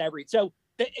drops every. So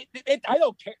I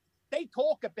don't care. They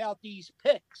talk about these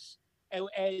picks and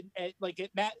like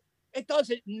it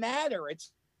doesn't matter.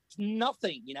 It's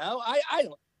nothing, you know. I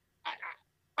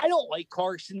don't like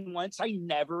Carson Wentz. I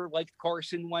never liked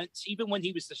Carson Wentz, even when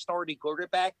he was the starting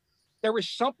quarterback. There was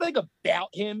something about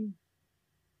him.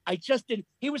 I just didn't.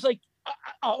 He was like, I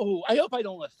hope I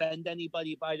don't offend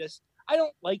anybody by this. I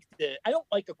don't like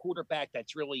a quarterback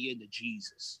that's really into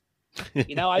Jesus.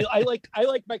 You know, I like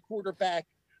my quarterback.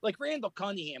 Like Randall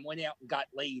Cunningham went out and got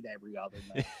laid every other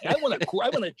night. I want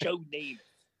a Joe Namath.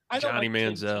 Johnny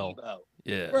Manziel.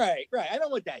 Yeah. Right. I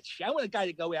don't want that shit. I want a guy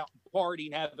to go out and party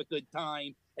and have a good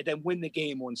time and then win the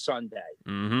game on Sunday.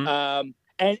 And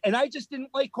I just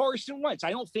didn't like Carson Wentz.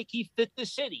 I don't think he fit the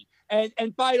city.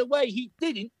 And by the way, he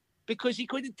didn't because he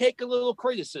couldn't take a little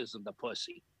criticism, the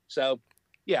pussy. So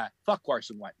yeah, fuck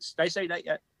Carson Wentz. Did I say that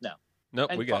yet? No. Nope,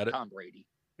 and we got it. Tom Brady.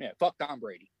 Yeah, fuck Tom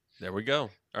Brady. There we go.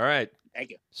 All right.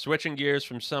 Thank you. Switching gears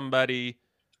from somebody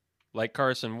like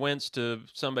Carson Wentz to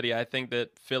somebody I think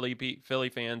that Philly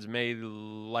fans may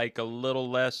like a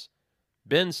little less,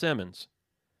 Ben Simmons.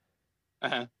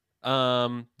 Do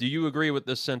you agree with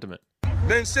this sentiment?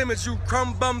 Ben Simmons, you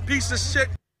crumb bum piece of shit.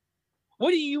 What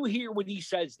do you hear when he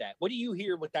says that? What do you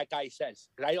hear what that guy says?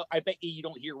 I bet you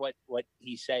don't hear what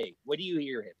he's saying. What do you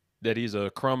hear him? That he's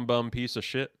a crumb bum piece of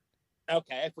shit.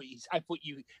 Okay, I put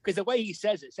you because the way he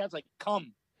says it sounds like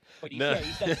cum, but he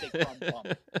doesn't say crumb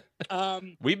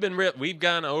bum. We've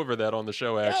gone over that on the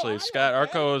show actually. Scott, our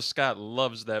co-host Scott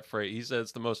loves that phrase. He says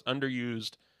it's the most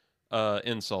underused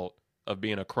insult of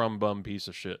being a crumb bum piece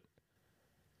of shit.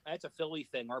 That's a Philly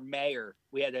thing. Our mayor,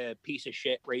 we had a piece of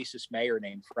shit racist mayor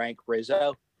named Frank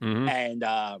Rizzo, and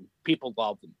people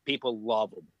love him. People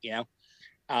love him. You know,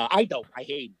 I don't. I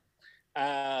hate him.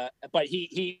 But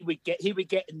he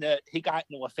got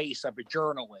into a face of a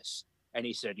journalist, and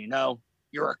he said, you know,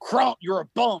 you're a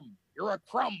bum, you're a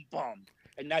crumb bum,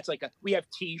 and that's like we have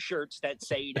T-shirts that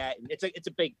say that, and it's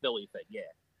a big Philly thing. Yeah.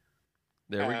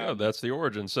 There we go. That's the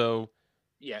origin. So,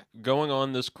 yeah, going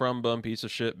on this crumb bum piece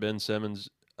of shit, Ben Simmons.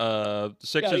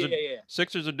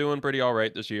 Sixers are doing pretty all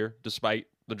right this year, despite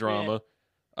the drama.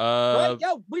 Right?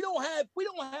 Yeah, we don't have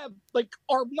like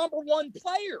our number one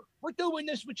player. We're doing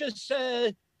this with just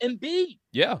Embiid.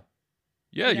 Yeah,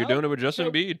 you're doing it with just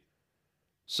Embiid.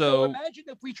 So imagine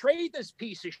if we trade this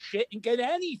piece of shit and get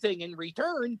anything in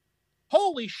return.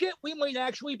 Holy shit, we might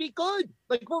actually be good.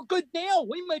 Like we're good now.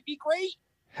 We might be great.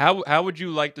 How would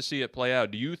you like to see it play out?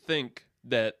 Do you think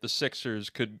that the Sixers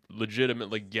could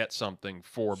legitimately get something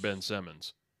for Ben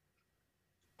Simmons?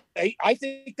 I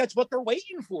think that's what they're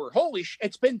waiting for. Holy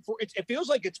shit, it feels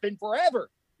like it's been forever,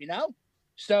 you know?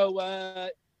 So,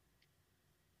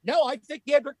 no, I think,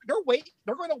 they're going to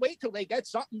wait till they get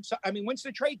something. So, I mean, when's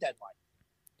the trade deadline?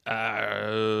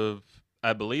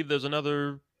 I believe there's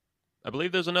another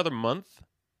month.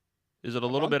 Is it a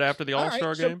little bit after the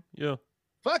All-Star game? Yeah.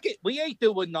 Fuck it, we ain't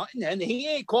doing nothing, and he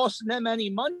ain't costing them any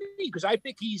money because I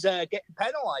think he's getting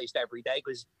penalized every day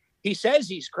because he says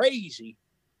he's crazy,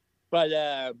 but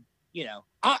you know,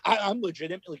 I'm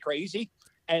legitimately crazy,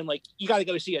 and like you got to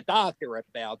go see a doctor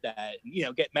about that, you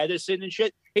know, get medicine and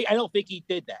shit. I don't think he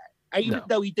did that. Even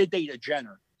though he did date a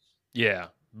Jenner. Yeah,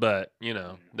 but you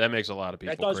know that makes a lot of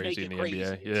people crazy in the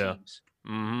NBA. Yeah,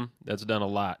 that's done a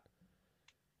lot.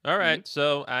 All right,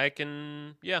 so I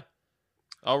can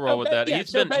I'll roll with that. Yeah,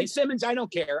 Ben Simmons, I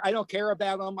don't care. I don't care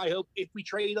about him. I hope if we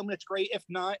trade him, it's great. If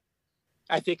not,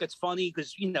 I think it's funny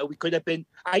because, you know, we could have been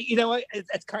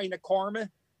that's kind of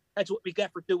karma. That's what we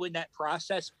got for doing that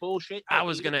process bullshit. I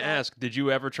was going to ask, did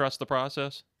you ever trust the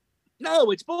process?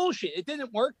 No, it's bullshit. It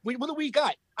didn't work. What do we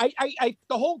got? I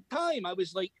the whole time I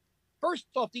was like, first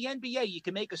off, the NBA, you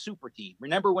can make a super team.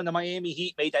 Remember when the Miami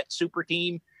Heat made that super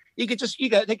team? They go,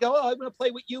 oh, I'm going to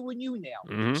play with you and you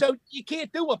now. So you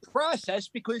can't do a process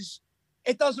because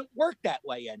it doesn't work that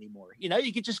way anymore. You know,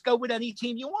 you can just go with any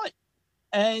team you want.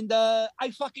 And I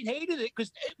fucking hated it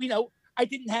because, you know, I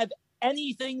didn't have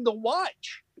anything to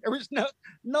watch. There was no.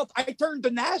 I turned to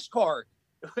NASCAR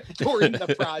during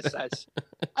the process.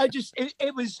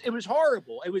 It was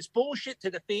horrible. It was bullshit to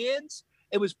the fans.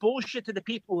 It was bullshit to the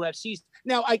people who have seasons.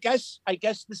 Now, I guess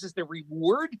this is the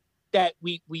reward that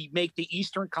we make the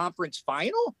Eastern Conference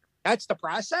final. That's the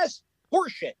process.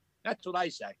 Horseshit. That's what I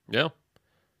say. Yeah.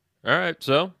 All right.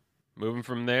 So moving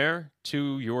from there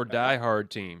to your diehard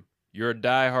team. You're a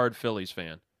diehard Phillies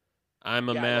fan. I'm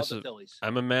a massive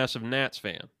Nats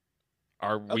fan.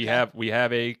 We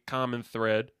have a common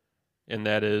thread, and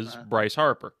that is Bryce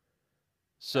Harper.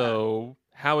 So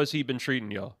how has he been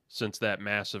treating y'all since that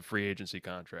massive free agency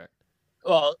contract?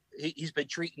 Well, he's been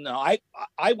treating. I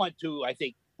went to, I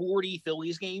think, 40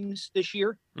 Phillies games this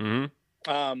year. Saw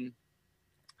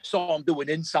him do an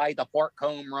inside the park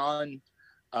home run.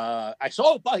 I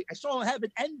saw him have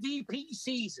an MVP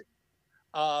season.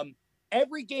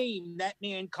 Every game that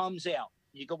man comes out,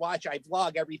 you can watch. I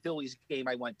vlog every Phillies game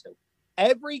I went to.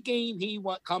 Every game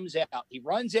comes out, he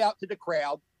runs out to the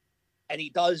crowd and he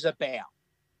does a bow,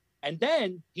 and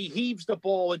then he heaves the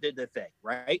ball into the thing,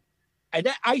 right? And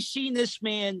I seen this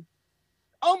man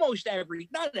almost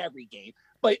not every game,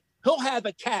 but he'll have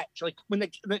a catch. Like when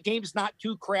the game's not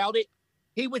too crowded,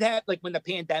 he would have, like when the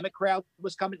pandemic crowd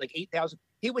was coming, like 8,000,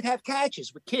 he would have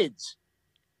catches with kids.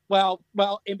 Well,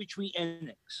 in between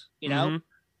innings, you know?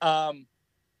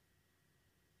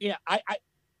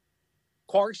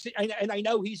 Carson, and I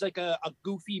know he's like a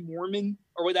goofy Mormon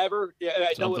or whatever.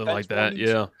 I know something like that,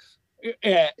 Mormons.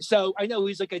 Yeah. So I know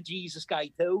he's like a Jesus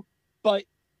guy too, but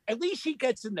at least he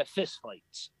gets in the fist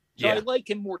fights. So I like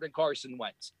him more than Carson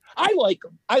Wentz. I like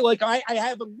him. I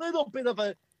have a little bit of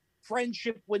a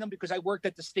friendship with him because I worked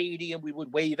at the stadium. We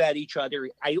would wave at each other.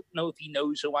 I don't know if he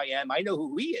knows who I am. I know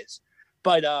who he is,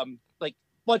 but I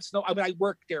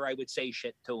worked there. I would say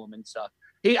shit to him and stuff.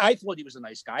 I thought he was a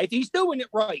nice guy. He's doing it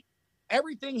right.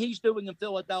 Everything he's doing in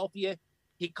Philadelphia,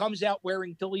 he comes out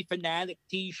wearing Philly Fanatic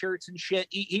T-shirts and shit.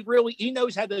 He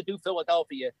knows how to do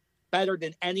Philadelphia better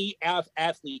than any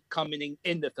athlete coming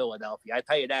into Philadelphia. I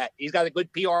tell you that. He's got a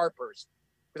good PR person,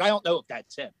 but I don't know if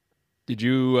that's him. Did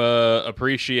you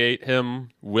appreciate him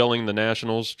willing the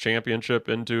Nationals championship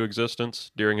into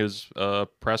existence during his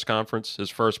press conference, his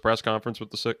first press conference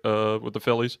with the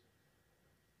Phillies?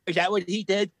 Is that what he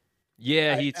did?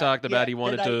 Yeah, he talked about he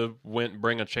wanted Did to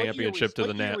bring a championship to the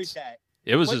what year Nats. was that?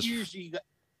 It was What his. years do you got-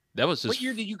 That was his. What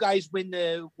year did you guys win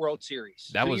the World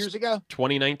Series? That 2 was years ago.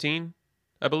 2019,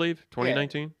 I believe.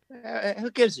 2019.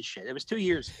 Who gives a shit? It was 2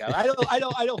 years ago. I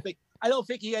don't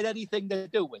think he had anything to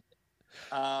do with it.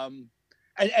 And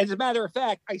as a matter of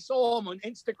fact, I saw him on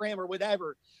Instagram or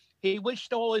whatever. He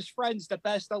wished all his friends the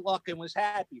best of luck and was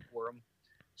happy for them.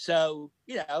 So,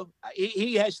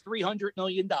 he has $300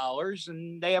 million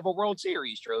and they have a World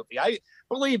Series trophy.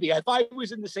 Believe me, if I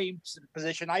was in the same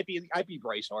position, I'd be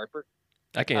Bryce Harper.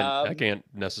 I can't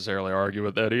necessarily argue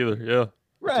with that either. Yeah.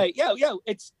 Right.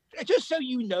 It's just so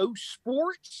you know,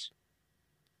 sports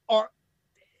are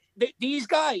these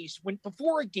guys,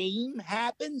 before a game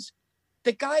happens,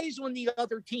 the guys on the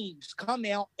other teams come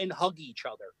out and hug each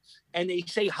other and they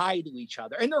say hi to each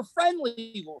other and they're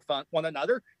friendly with one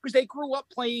another because they grew up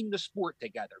playing the sport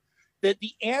together. The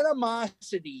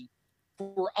animosity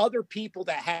for other people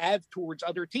to have towards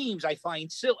other teams, I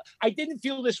find silly. I didn't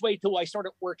feel this way till I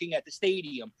started working at the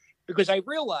stadium because I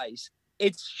realized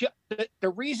it's the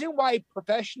reason why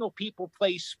professional people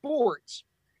play sports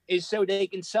is so they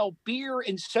can sell beer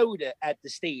and soda at the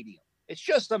stadium. It's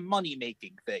just a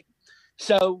money-making thing.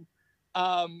 So,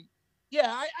 I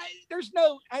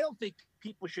don't think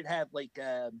people should have like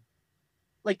I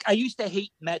used to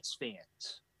hate Mets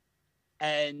fans,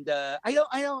 and I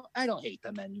don't hate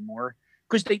them anymore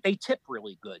because they tip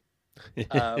really good.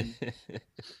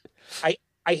 I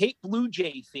hate Blue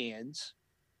Jay fans,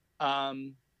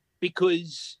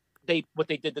 because what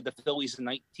they did to the Phillies in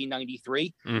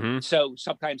 1993. Mm-hmm. So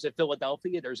sometimes in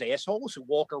Philadelphia, there's assholes who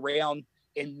walk around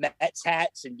in Mets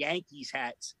hats and Yankees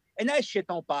hats. And that shit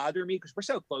don't bother me because we're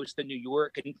so close to New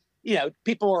York and,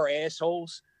 people are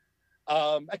assholes.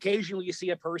 Occasionally you see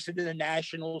a person in a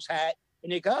Nationals hat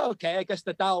and you go, oh, okay, I guess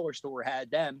the dollar store had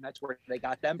them. That's where they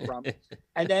got them from.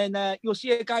 And then you'll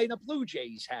see a guy in a Blue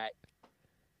Jays hat.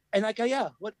 And I go,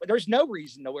 there's no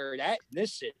reason to wear that in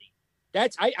this city.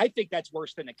 I think that's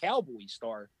worse than a Cowboy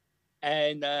star.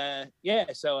 And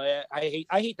so I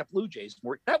hate the Blue Jays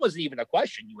more. That wasn't even a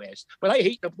question you asked, but I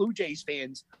hate the Blue Jays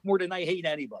fans more than I hate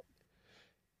anybody.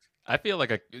 I feel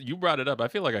like you brought it up. I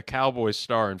feel like a Cowboy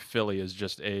star in Philly is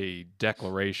just a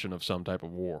declaration of some type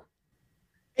of war.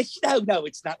 No,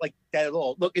 it's not like that at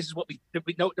all. Look, this is what we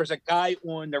know. There's a guy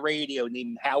on the radio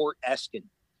named Howard Eskin.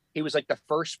 He was like the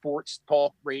first sports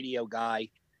talk radio guy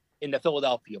in the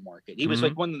Philadelphia market. He was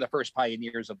like one of the first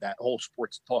pioneers of that whole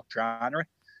sports talk genre.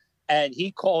 And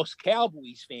he calls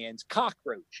Cowboys fans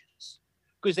cockroaches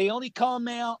because they only come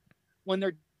out when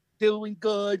they're doing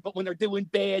good, but when they're doing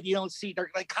bad, you don't see. They're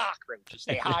like cockroaches.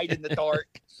 They hide in the dark.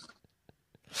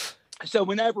 So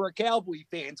whenever a Cowboy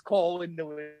fan's call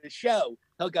into a show,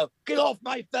 he'll go, "Get off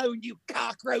my phone, you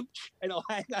cockroach!" And I'll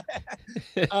hang up.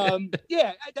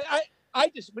 I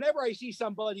just whenever I see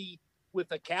somebody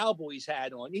with a Cowboys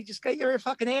hat on, you just go, "You're a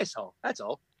fucking asshole." That's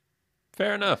all.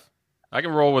 Fair enough. I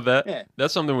can roll with that. Yeah.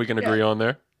 That's something we can agree on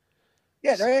there.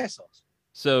 Yeah, they're assholes.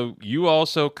 So you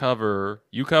also cover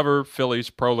Philly's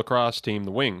pro lacrosse team,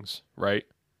 the Wings, right?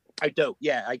 I do.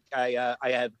 Yeah, I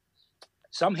have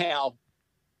somehow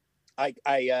I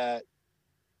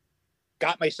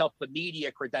got myself the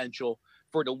media credential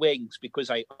for the Wings because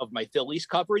of my Phillies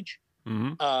coverage.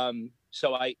 Mm-hmm.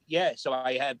 So I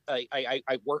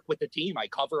work with the team. I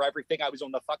cover everything. I was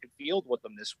on the fucking field with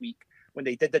them this week when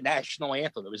they did the national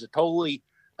anthem. It was a totally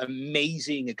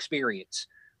amazing experience.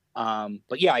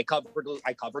 But yeah, I cover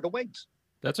the Wings.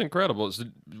 That's incredible.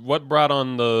 What brought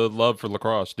on the love for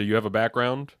lacrosse? Do you have a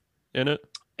background in it?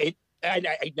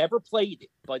 I never played it,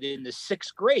 but in the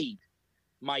 6th grade,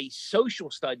 my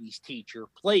social studies teacher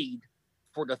played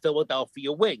for the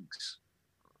Philadelphia Wings.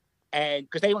 And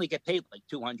because they only get paid like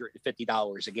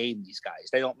 $250 a game, these guys.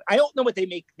 I don't know what they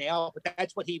make now, but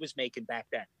that's what he was making back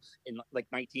then in like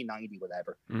 1990,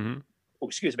 whatever. Mm-hmm. Oh,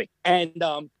 excuse me. And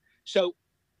so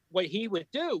what he would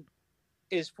do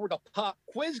is for the pop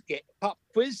quiz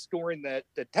during the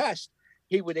test,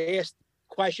 he would ask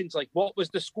questions like, what was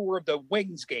the score of the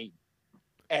Wings game?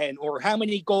 Or how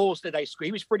many goals did I score?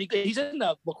 He was pretty good. He's in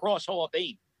the Lacrosse Hall of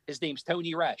Fame. His name's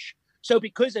Tony Resch. So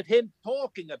because of him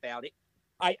talking about it,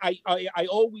 I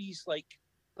always like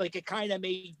it kind of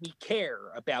made me care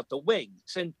about the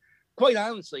Wings. And quite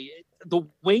honestly, the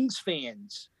Wings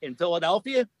fans in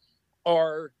Philadelphia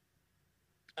are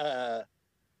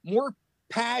more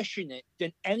passionate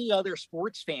than any other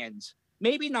sports fans.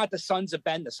 Maybe not the Sons of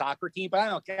Ben, the soccer team, but I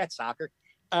don't get soccer.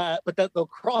 But the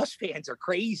lacrosse fans are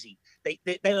crazy. They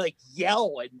like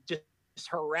yell and just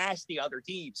harass the other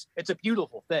teams. It's a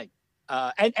beautiful thing.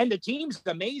 And the team's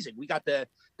amazing. We got the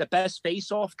best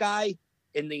face-off guy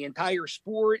in the entire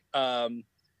sport.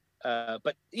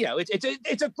 But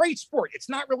it's a great sport. It's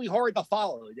not really hard to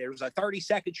follow. There's a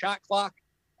 30-second shot clock,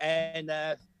 and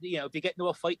if you get into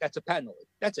a fight, that's a penalty.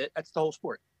 That's it. That's the whole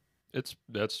sport.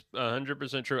 That's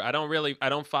 100% true. I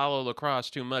don't follow lacrosse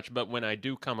too much, but when I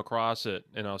do come across it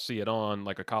and I'll see it on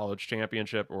like a college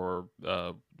championship or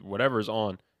whatever's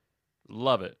on,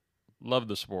 love it. Love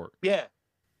the sport. Yeah.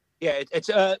 Yeah, it's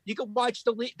you can watch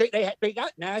the league. They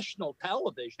got national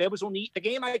television. There was on the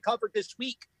game I covered this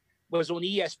week was on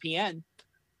ESPN.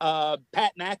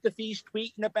 Pat McAfee's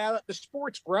tweeting about it. The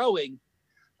sport's growing.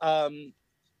 So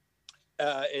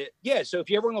if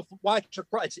you ever want to watch,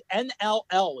 it's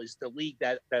NLL is the league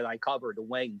that I cover, the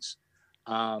Wings.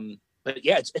 But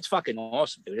yeah, it's fucking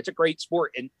awesome, dude. It's a great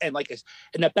sport, and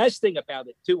the best thing about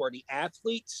it too are the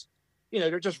athletes.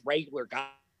 They're just regular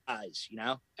guys,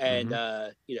 and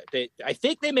I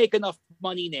think they make enough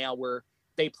money now where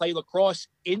they play lacrosse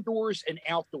indoors and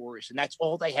outdoors, and that's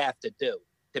all they have to do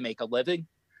to make a living.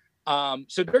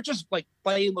 So they're just like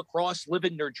playing lacrosse,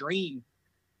 living their dream.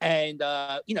 And,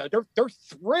 they're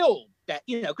thrilled that,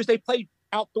 because they played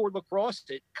outdoor lacrosse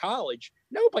at college,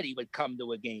 nobody would come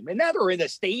to a game. And now they're in a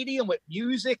stadium with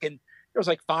music and there's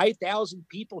like 5,000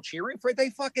 people cheering for it. They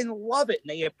fucking love it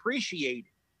and they appreciate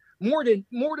it more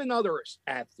than other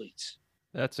athletes.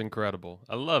 That's incredible.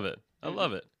 I love it. I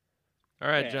love it. All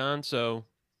right, Yeah. John. So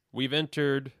we've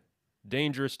entered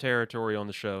dangerous territory on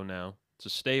the show now. It's a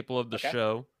staple of the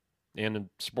show and in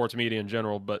sports media in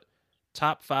general, but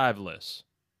top 5 lists.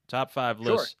 Top 5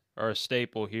 lists are a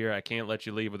staple here. I can't let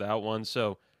you leave without one.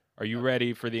 So are you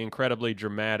ready for the incredibly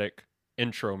dramatic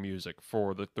intro music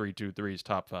for the 323's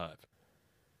top 5?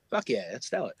 Fuck yeah, let's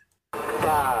tell it.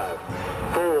 5,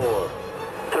 4,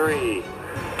 3,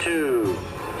 2,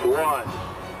 1.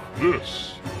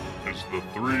 This is the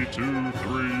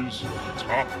 323's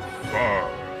top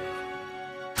 5.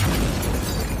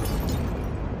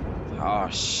 Oh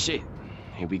shit.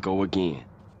 Here we go again.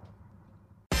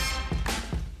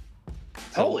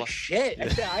 Holy shit.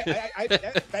 That's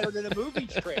better than a movie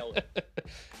trailer.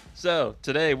 So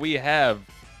today we have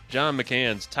Jon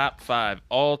McCann's top 5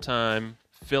 all-time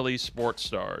Philly sports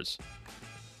stars.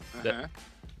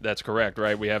 That's correct,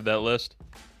 right? We have that list?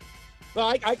 Well,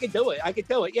 I could do it. Yeah.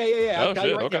 Oh,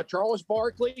 shit, okay. Charles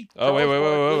Barkley. Oh, wait.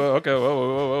 Okay,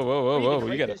 whoa.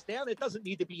 You got this down. It doesn't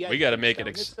need to be. We got to make it.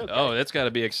 Okay. Oh, that's got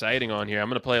to be exciting on here. I'm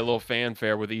going to play a little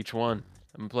fanfare with each one.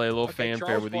 Charles With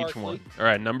Barkley. each one. All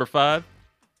right, number 5.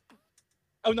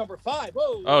 Oh, number 5.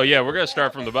 Whoa. Oh, yeah, we're going to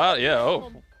start from the bottom. Yeah,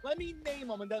 oh. Let me name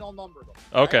them, and then I'll number them.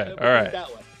 Okay, all right. That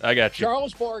way. I got you.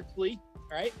 Charles Barkley,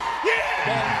 right?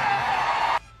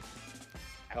 Yeah!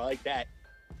 I like that.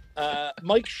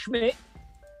 Mike Schmidt.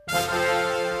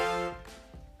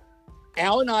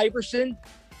 Allen Iverson.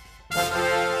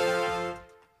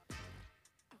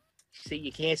 See,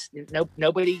 you can't.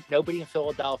 Nobody in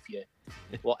Philadelphia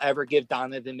will ever give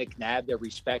Donovan McNabb the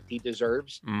respect he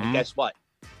deserves. Mhm. And guess what?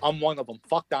 I'm one of them.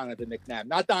 Fuck Donovan McNabb.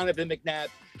 Not Donovan McNabb.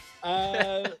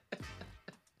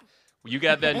 You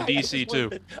got that in DC too.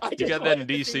 You got that in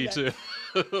DC too.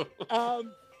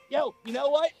 Yo, you know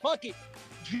what? Fuck it.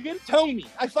 Jim Thome.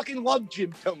 I fucking love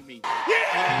Jim Thome.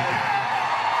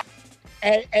 Yeah!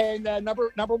 And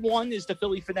number 1 is the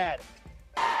Philly Fanatic.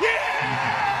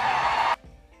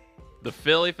 The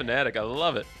Philly Fanatic. I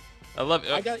love it.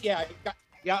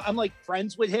 I'm like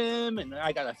friends with him, and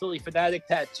I got a Philly Fanatic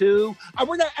tattoo.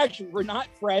 We're not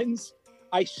friends.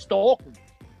 I stalk him,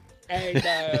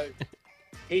 and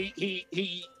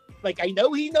he like I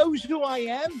know he knows who I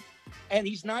am, and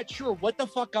he's not sure what the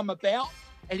fuck I'm about,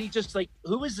 and he just like,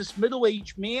 who is this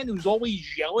middle-aged man who's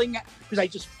always yelling? Because I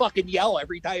just fucking yell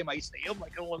every time I see him,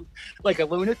 like a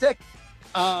lunatic.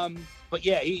 But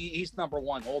yeah, he's number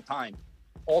 1 all time.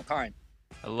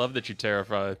 I love that you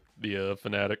terrify the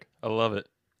Fanatic. I love it.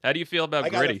 How do you feel about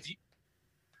Gritty?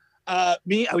 I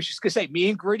was just gonna say, me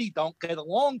and Gritty don't get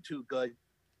along too good.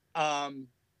 I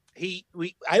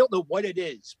don't know what it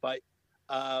is, but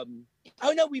oh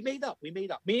no, we made up. Me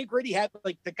and Gritty have,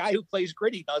 like, the guy who plays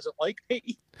Gritty doesn't like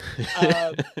me,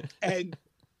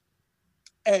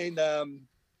 and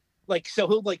like, so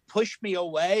he'll like push me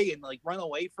away and like run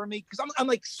away from me because I'm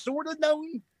like sort of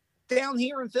known down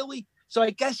here in Philly. So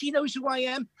I guess he knows who I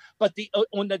am. But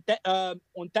on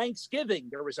Thanksgiving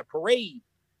there was a parade,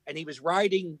 and he was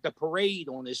riding the parade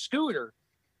on his scooter,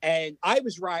 and I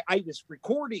was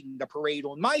recording the parade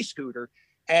on my scooter,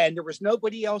 and there was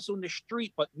nobody else on the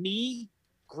street but me,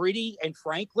 Gritty, and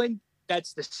Franklin.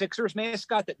 That's the Sixers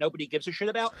mascot that nobody gives a shit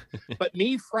about. But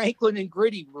me, Franklin, and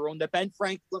Gritty were on the Ben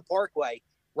Franklin Parkway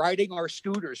riding our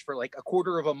scooters for like a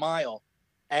quarter of a mile.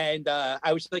 And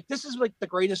I was like, this is like the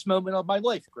greatest moment of my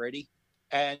life, Gritty.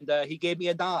 and he gave me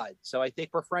a nod. So I think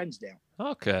we're friends now.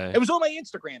 Okay. It was on my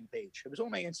Instagram page.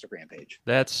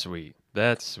 That's sweet.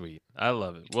 That's sweet. I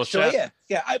love it. Well, so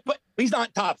yeah. But he's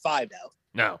not top 5 though.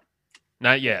 No,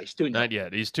 not yet. Yeah, he's too new. Not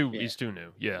yet. He's too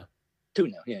new. Yeah. Too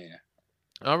new. Yeah.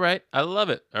 All right. I love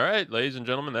it. All right, ladies and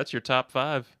gentlemen, that's your top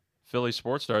 5 Philly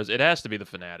sports stars. It has to be the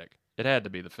Fanatic. It had to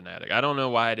be the Fanatic. I don't know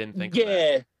why I didn't think of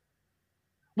that. Yeah.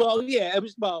 Well, yeah, it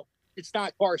was. Well, it's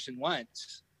not Carson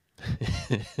Wentz.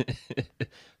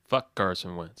 Fuck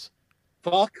Carson Wentz.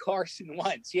 Fuck Carson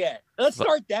Wentz. Yeah. Let's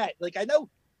start that. Like, I know,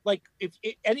 like, if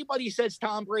anybody says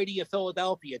Tom Brady of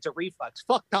Philadelphia, it's a reflex.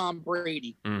 Fuck Tom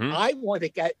Brady. Mm-hmm. I want to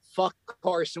get fuck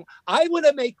Carson. I want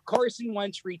to make Carson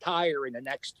Wentz retire in the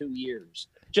next 2 years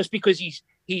just because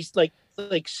he's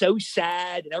like so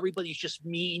sad and everybody's just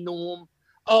mean to him.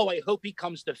 Oh, I hope he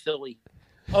comes to Philly.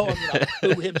 Oh, I'm going to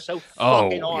boo him so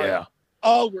fucking hard. Yeah.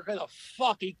 Oh, we're going to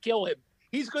fucking kill him.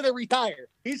 He's going to retire.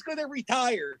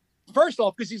 First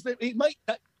off, because he's going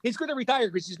to retire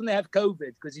because he's going to have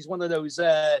COVID because he's one of those.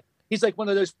 He's like one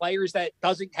of those players that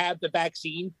doesn't have the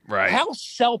vaccine. Right. How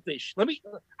selfish.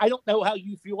 I don't know how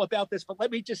you feel about this, but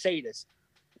let me just say this.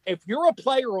 If you're a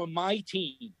player on my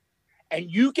team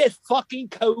and you get fucking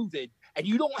COVID and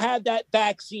you don't have that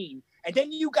vaccine, and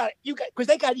then you got because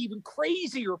they got even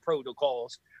crazier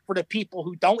protocols for the people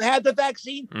who don't have the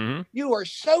vaccine. Mm-hmm. You are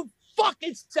so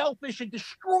fucking selfish and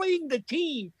destroying the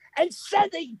team and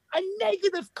sending a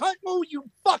negative cunt move, you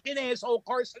fucking asshole,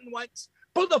 Carson Wentz.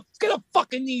 Get a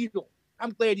fucking needle.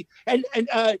 I'm glad and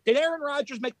did Aaron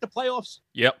Rodgers make the playoffs?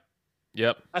 Yep.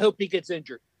 I hope he gets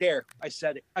injured. There, I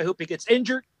said it. I hope he gets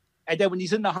injured, and then when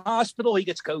he's in the hospital, he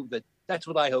gets COVID. That's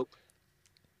what I hope.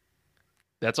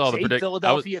 That's all the predictions.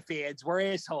 Philadelphia fans, we're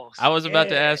assholes. I was about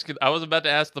to ask the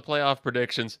playoff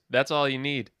predictions. That's all you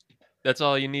need. That's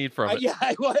all you need from it. Yeah,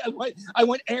 I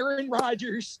want Aaron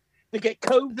Rodgers to get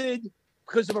COVID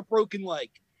because of a broken leg,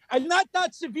 and not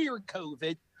severe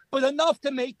COVID, but enough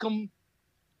to make him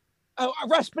a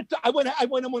respirator. I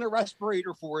want him on a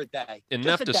respirator for a day.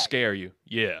 Enough to scare you.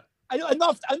 Yeah.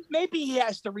 Enough. Maybe he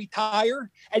has to retire,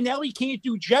 and now he can't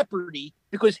do Jeopardy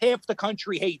because half the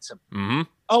country hates him. Mm-hmm.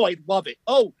 Oh, I love it.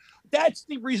 Oh, that's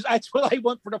the reason. That's what I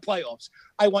want for the playoffs.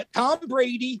 I want Tom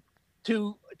Brady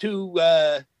to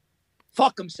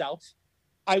fuck himself.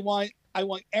 I want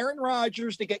Aaron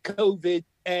Rodgers to get COVID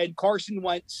and Carson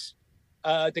Wentz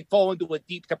to fall into a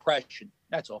deep depression.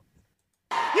 That's all.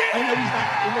 I know he's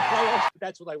not in the playoffs, but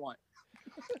that's what I want.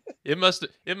 It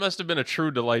must have been a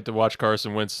true delight to watch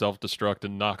Carson Wentz self-destruct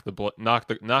and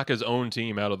knock his own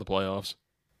team out of the playoffs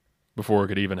before it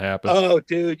could even happen. Oh,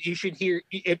 dude, you should hear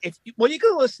if when you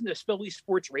go listen to Philly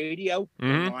Sports Radio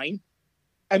online.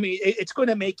 I mean, it's going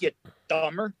to make you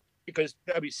dumber because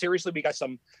seriously, we got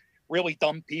some really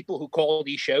dumb people who call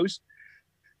these shows.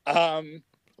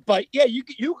 But yeah, you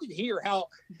could hear how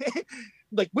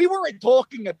like we weren't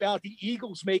talking about the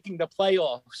Eagles making the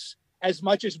playoffs as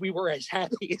much as we were as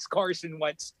happy as Carson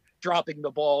Wentz dropping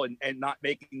the ball and not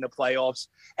making the playoffs.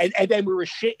 And then we were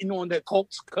shitting on the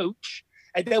Colts coach.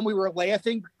 And then we were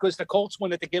laughing because the Colts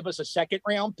wanted to give us a 2nd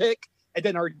round pick. And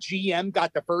then our GM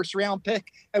got the 1st round pick.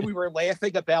 And we were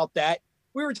laughing about that.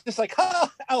 We were just like,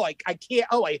 I can't.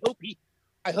 Oh, I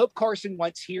hope Carson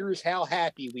Wentz hears how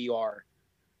happy we are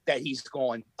that he's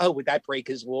gone. Oh, would that break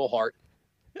his little heart?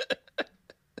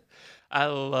 I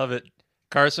love it.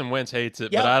 Carson Wentz hates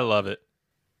it, but I love it.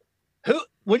 Who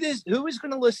is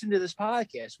going to listen to this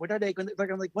podcast? What are they going to? They're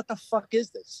going to like, what the fuck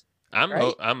is this? I'm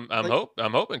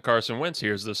hoping Carson Wentz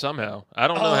hears this somehow. I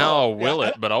don't know how I'll will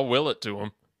it, but I'll will it to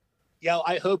him. Yeah,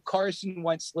 I hope Carson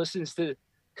Wentz listens to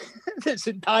this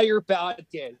entire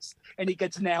podcast and he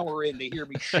gets an hour in to hear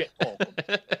me shit all.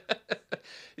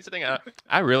 He's saying,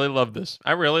 I really love this.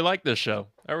 I really like this show.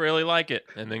 I really like it.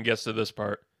 And then gets to this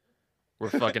part. We're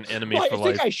fucking enemies for life.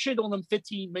 I think I shit on him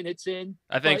 15 minutes in.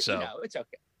 I think so. It's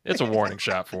okay. It's a warning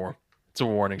shot for him. It's a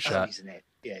warning shot.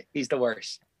 He's the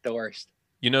worst. The worst.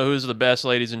 You know who's the best,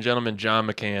 ladies and gentlemen? Jon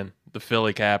McCann, the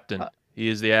Philly captain. He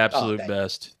is the absolute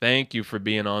best. Thank you for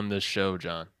being on this show,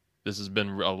 John. This has been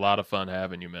a lot of fun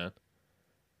having you, man.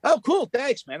 Oh, cool.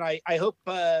 Thanks, man. I hope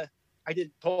I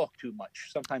didn't talk too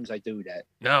much. Sometimes I do that.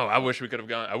 No, I wish we could have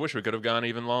gone. I wish we could have gone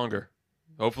even longer.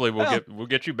 Hopefully, we'll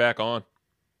get you back on.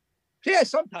 Yeah,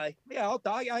 sometime. Yeah,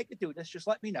 I could do this. Just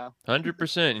let me know.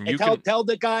 100%. And you tell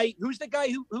the guy who's the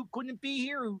guy who couldn't be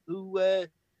here. Who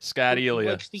Scott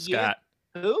Elia. Scott.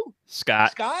 Who?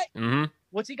 Scott. Scott. Mm-hmm.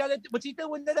 What's he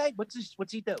doing today?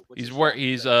 What's he do? He's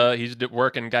working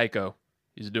Geico.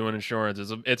 He's doing insurance.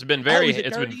 It's been very. He's a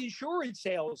dirty insurance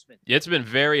salesman. It's been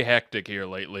very hectic here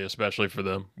lately, especially for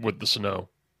them with the snow,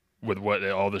 with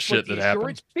all the shit that happened.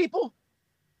 Insurance people.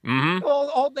 Mm-hmm.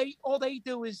 All they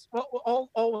do is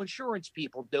all insurance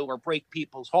people do are break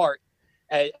people's heart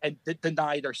and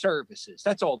deny their services.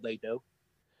 That's all they do.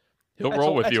 He'll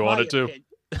roll with you on it too.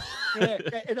 Yeah,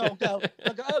 and they'll go,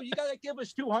 oh, you got to give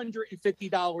us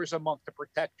 $250 a month to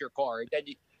protect your car. And then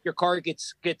your car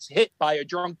gets hit by a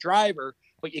drunk driver,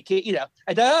 but you can't,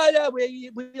 and no,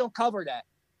 we don't cover that.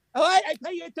 Oh, I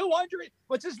pay you 200.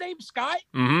 What's his name? Scott?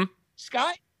 Mm-hmm.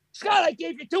 Scott, I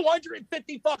gave you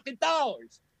 $250 fucking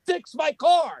dollars. Fix my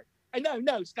car. And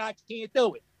no, Scott can't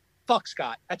do it. Fuck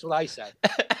Scott. That's what I said.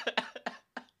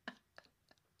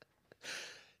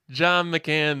 Jon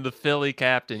McCann, the Philly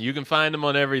Captain. You can find him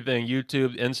on everything.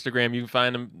 YouTube, Instagram. You can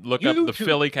find him. Look up the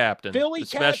Philly Captain.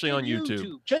 Especially on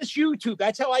YouTube. Just YouTube.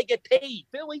 That's how I get paid.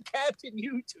 Philly Captain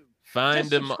YouTube.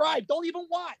 Find him. Subscribe. Don't even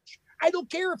watch. I don't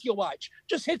care if you watch.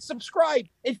 Just hit subscribe.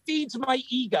 It feeds my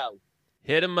ego.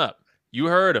 Hit him up. You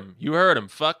heard him.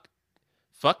 Fuck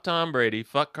Tom Brady.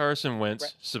 Fuck Carson Wentz.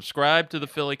 Right. Subscribe to the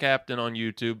Philly Captain on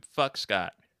YouTube. Fuck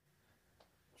Scott.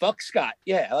 Fuck Scott.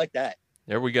 Yeah, I like that.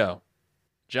 There we go.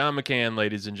 Jon McCann,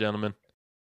 ladies and gentlemen.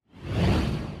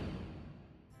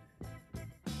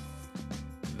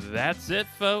 That's it,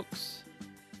 folks.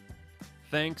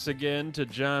 Thanks again to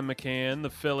Jon McCann, the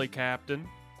Philly Captain,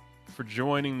 for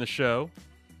joining the show.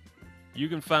 You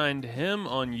can find him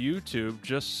on YouTube.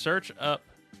 Just search up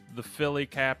the Philly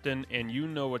Captain, and you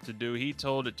know what to do. He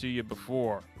told it to you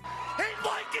before. Hit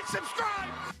like and subscribe.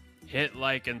 Hit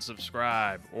like and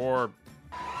subscribe. Or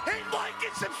hit like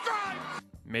and subscribe.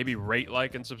 Maybe rate,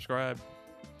 like, and subscribe.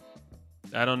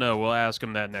 I don't know. We'll ask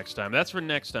him that next time. That's for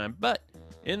next time. But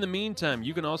in the meantime,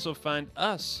 you can also find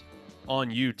us on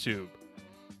YouTube.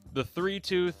 The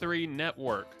 323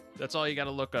 Network. That's all you got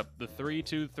to look up. The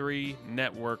 323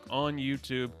 Network on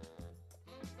YouTube.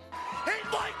 Hit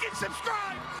like and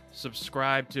subscribe.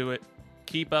 Subscribe to it.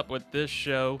 Keep up with this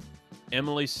show.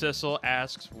 Emily Sissel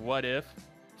asks, what if?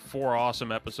 4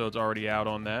 awesome episodes already out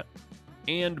on that.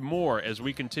 And more as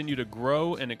we continue to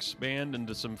grow and expand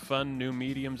into some fun new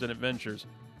mediums and adventures.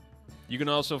 You can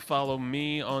also follow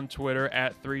me on Twitter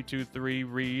at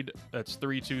 323Reid. That's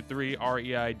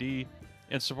 323REID.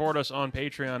 And support us on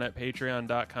Patreon at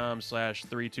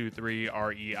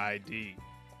patreon.com/323REID.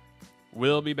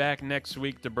 We'll be back next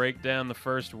week to break down the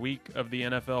first week of the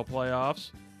NFL playoffs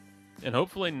and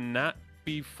hopefully not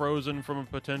be frozen from a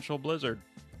potential blizzard.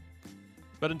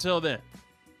 But until then,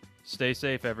 stay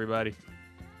safe, everybody.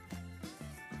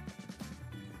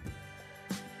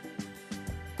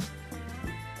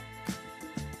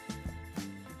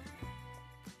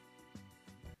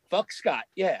 Fuck Scott.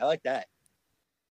 Yeah, I like that.